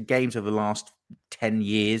 The games of the last 10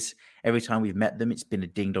 years. Every time we've met them, it's been a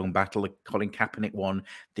ding-dong battle. Colin Kaepernick won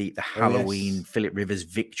the Halloween Phillip Rivers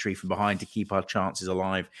victory from behind to keep our chances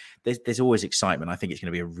alive. There's always excitement. I think it's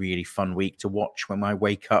going to be a really fun week to watch when I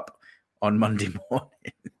wake up on Monday morning.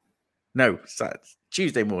 No,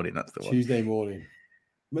 Tuesday morning. That's the one. Tuesday morning.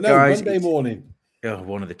 But no, guys, Monday morning. Oh,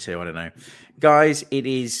 one of the two. I don't know. Guys, it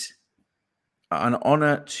is an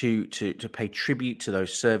honor to pay tribute to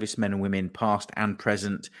those servicemen and women, past and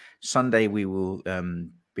present. Sunday, we will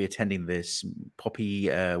be attending this Poppy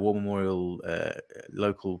War Memorial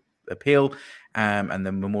local appeal and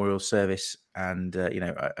the memorial service. And,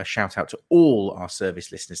 a shout out to all our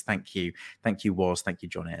service listeners. Thank you. Thank you, Woz. Thank you,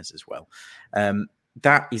 John Ayres, as well.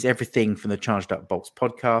 That is everything from the Charged Up Bolts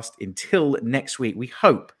podcast. Until next week, we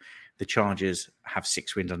hope the Chargers have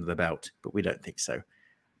 6 wins under the belt, but we don't think so.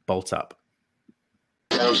 Bolt up.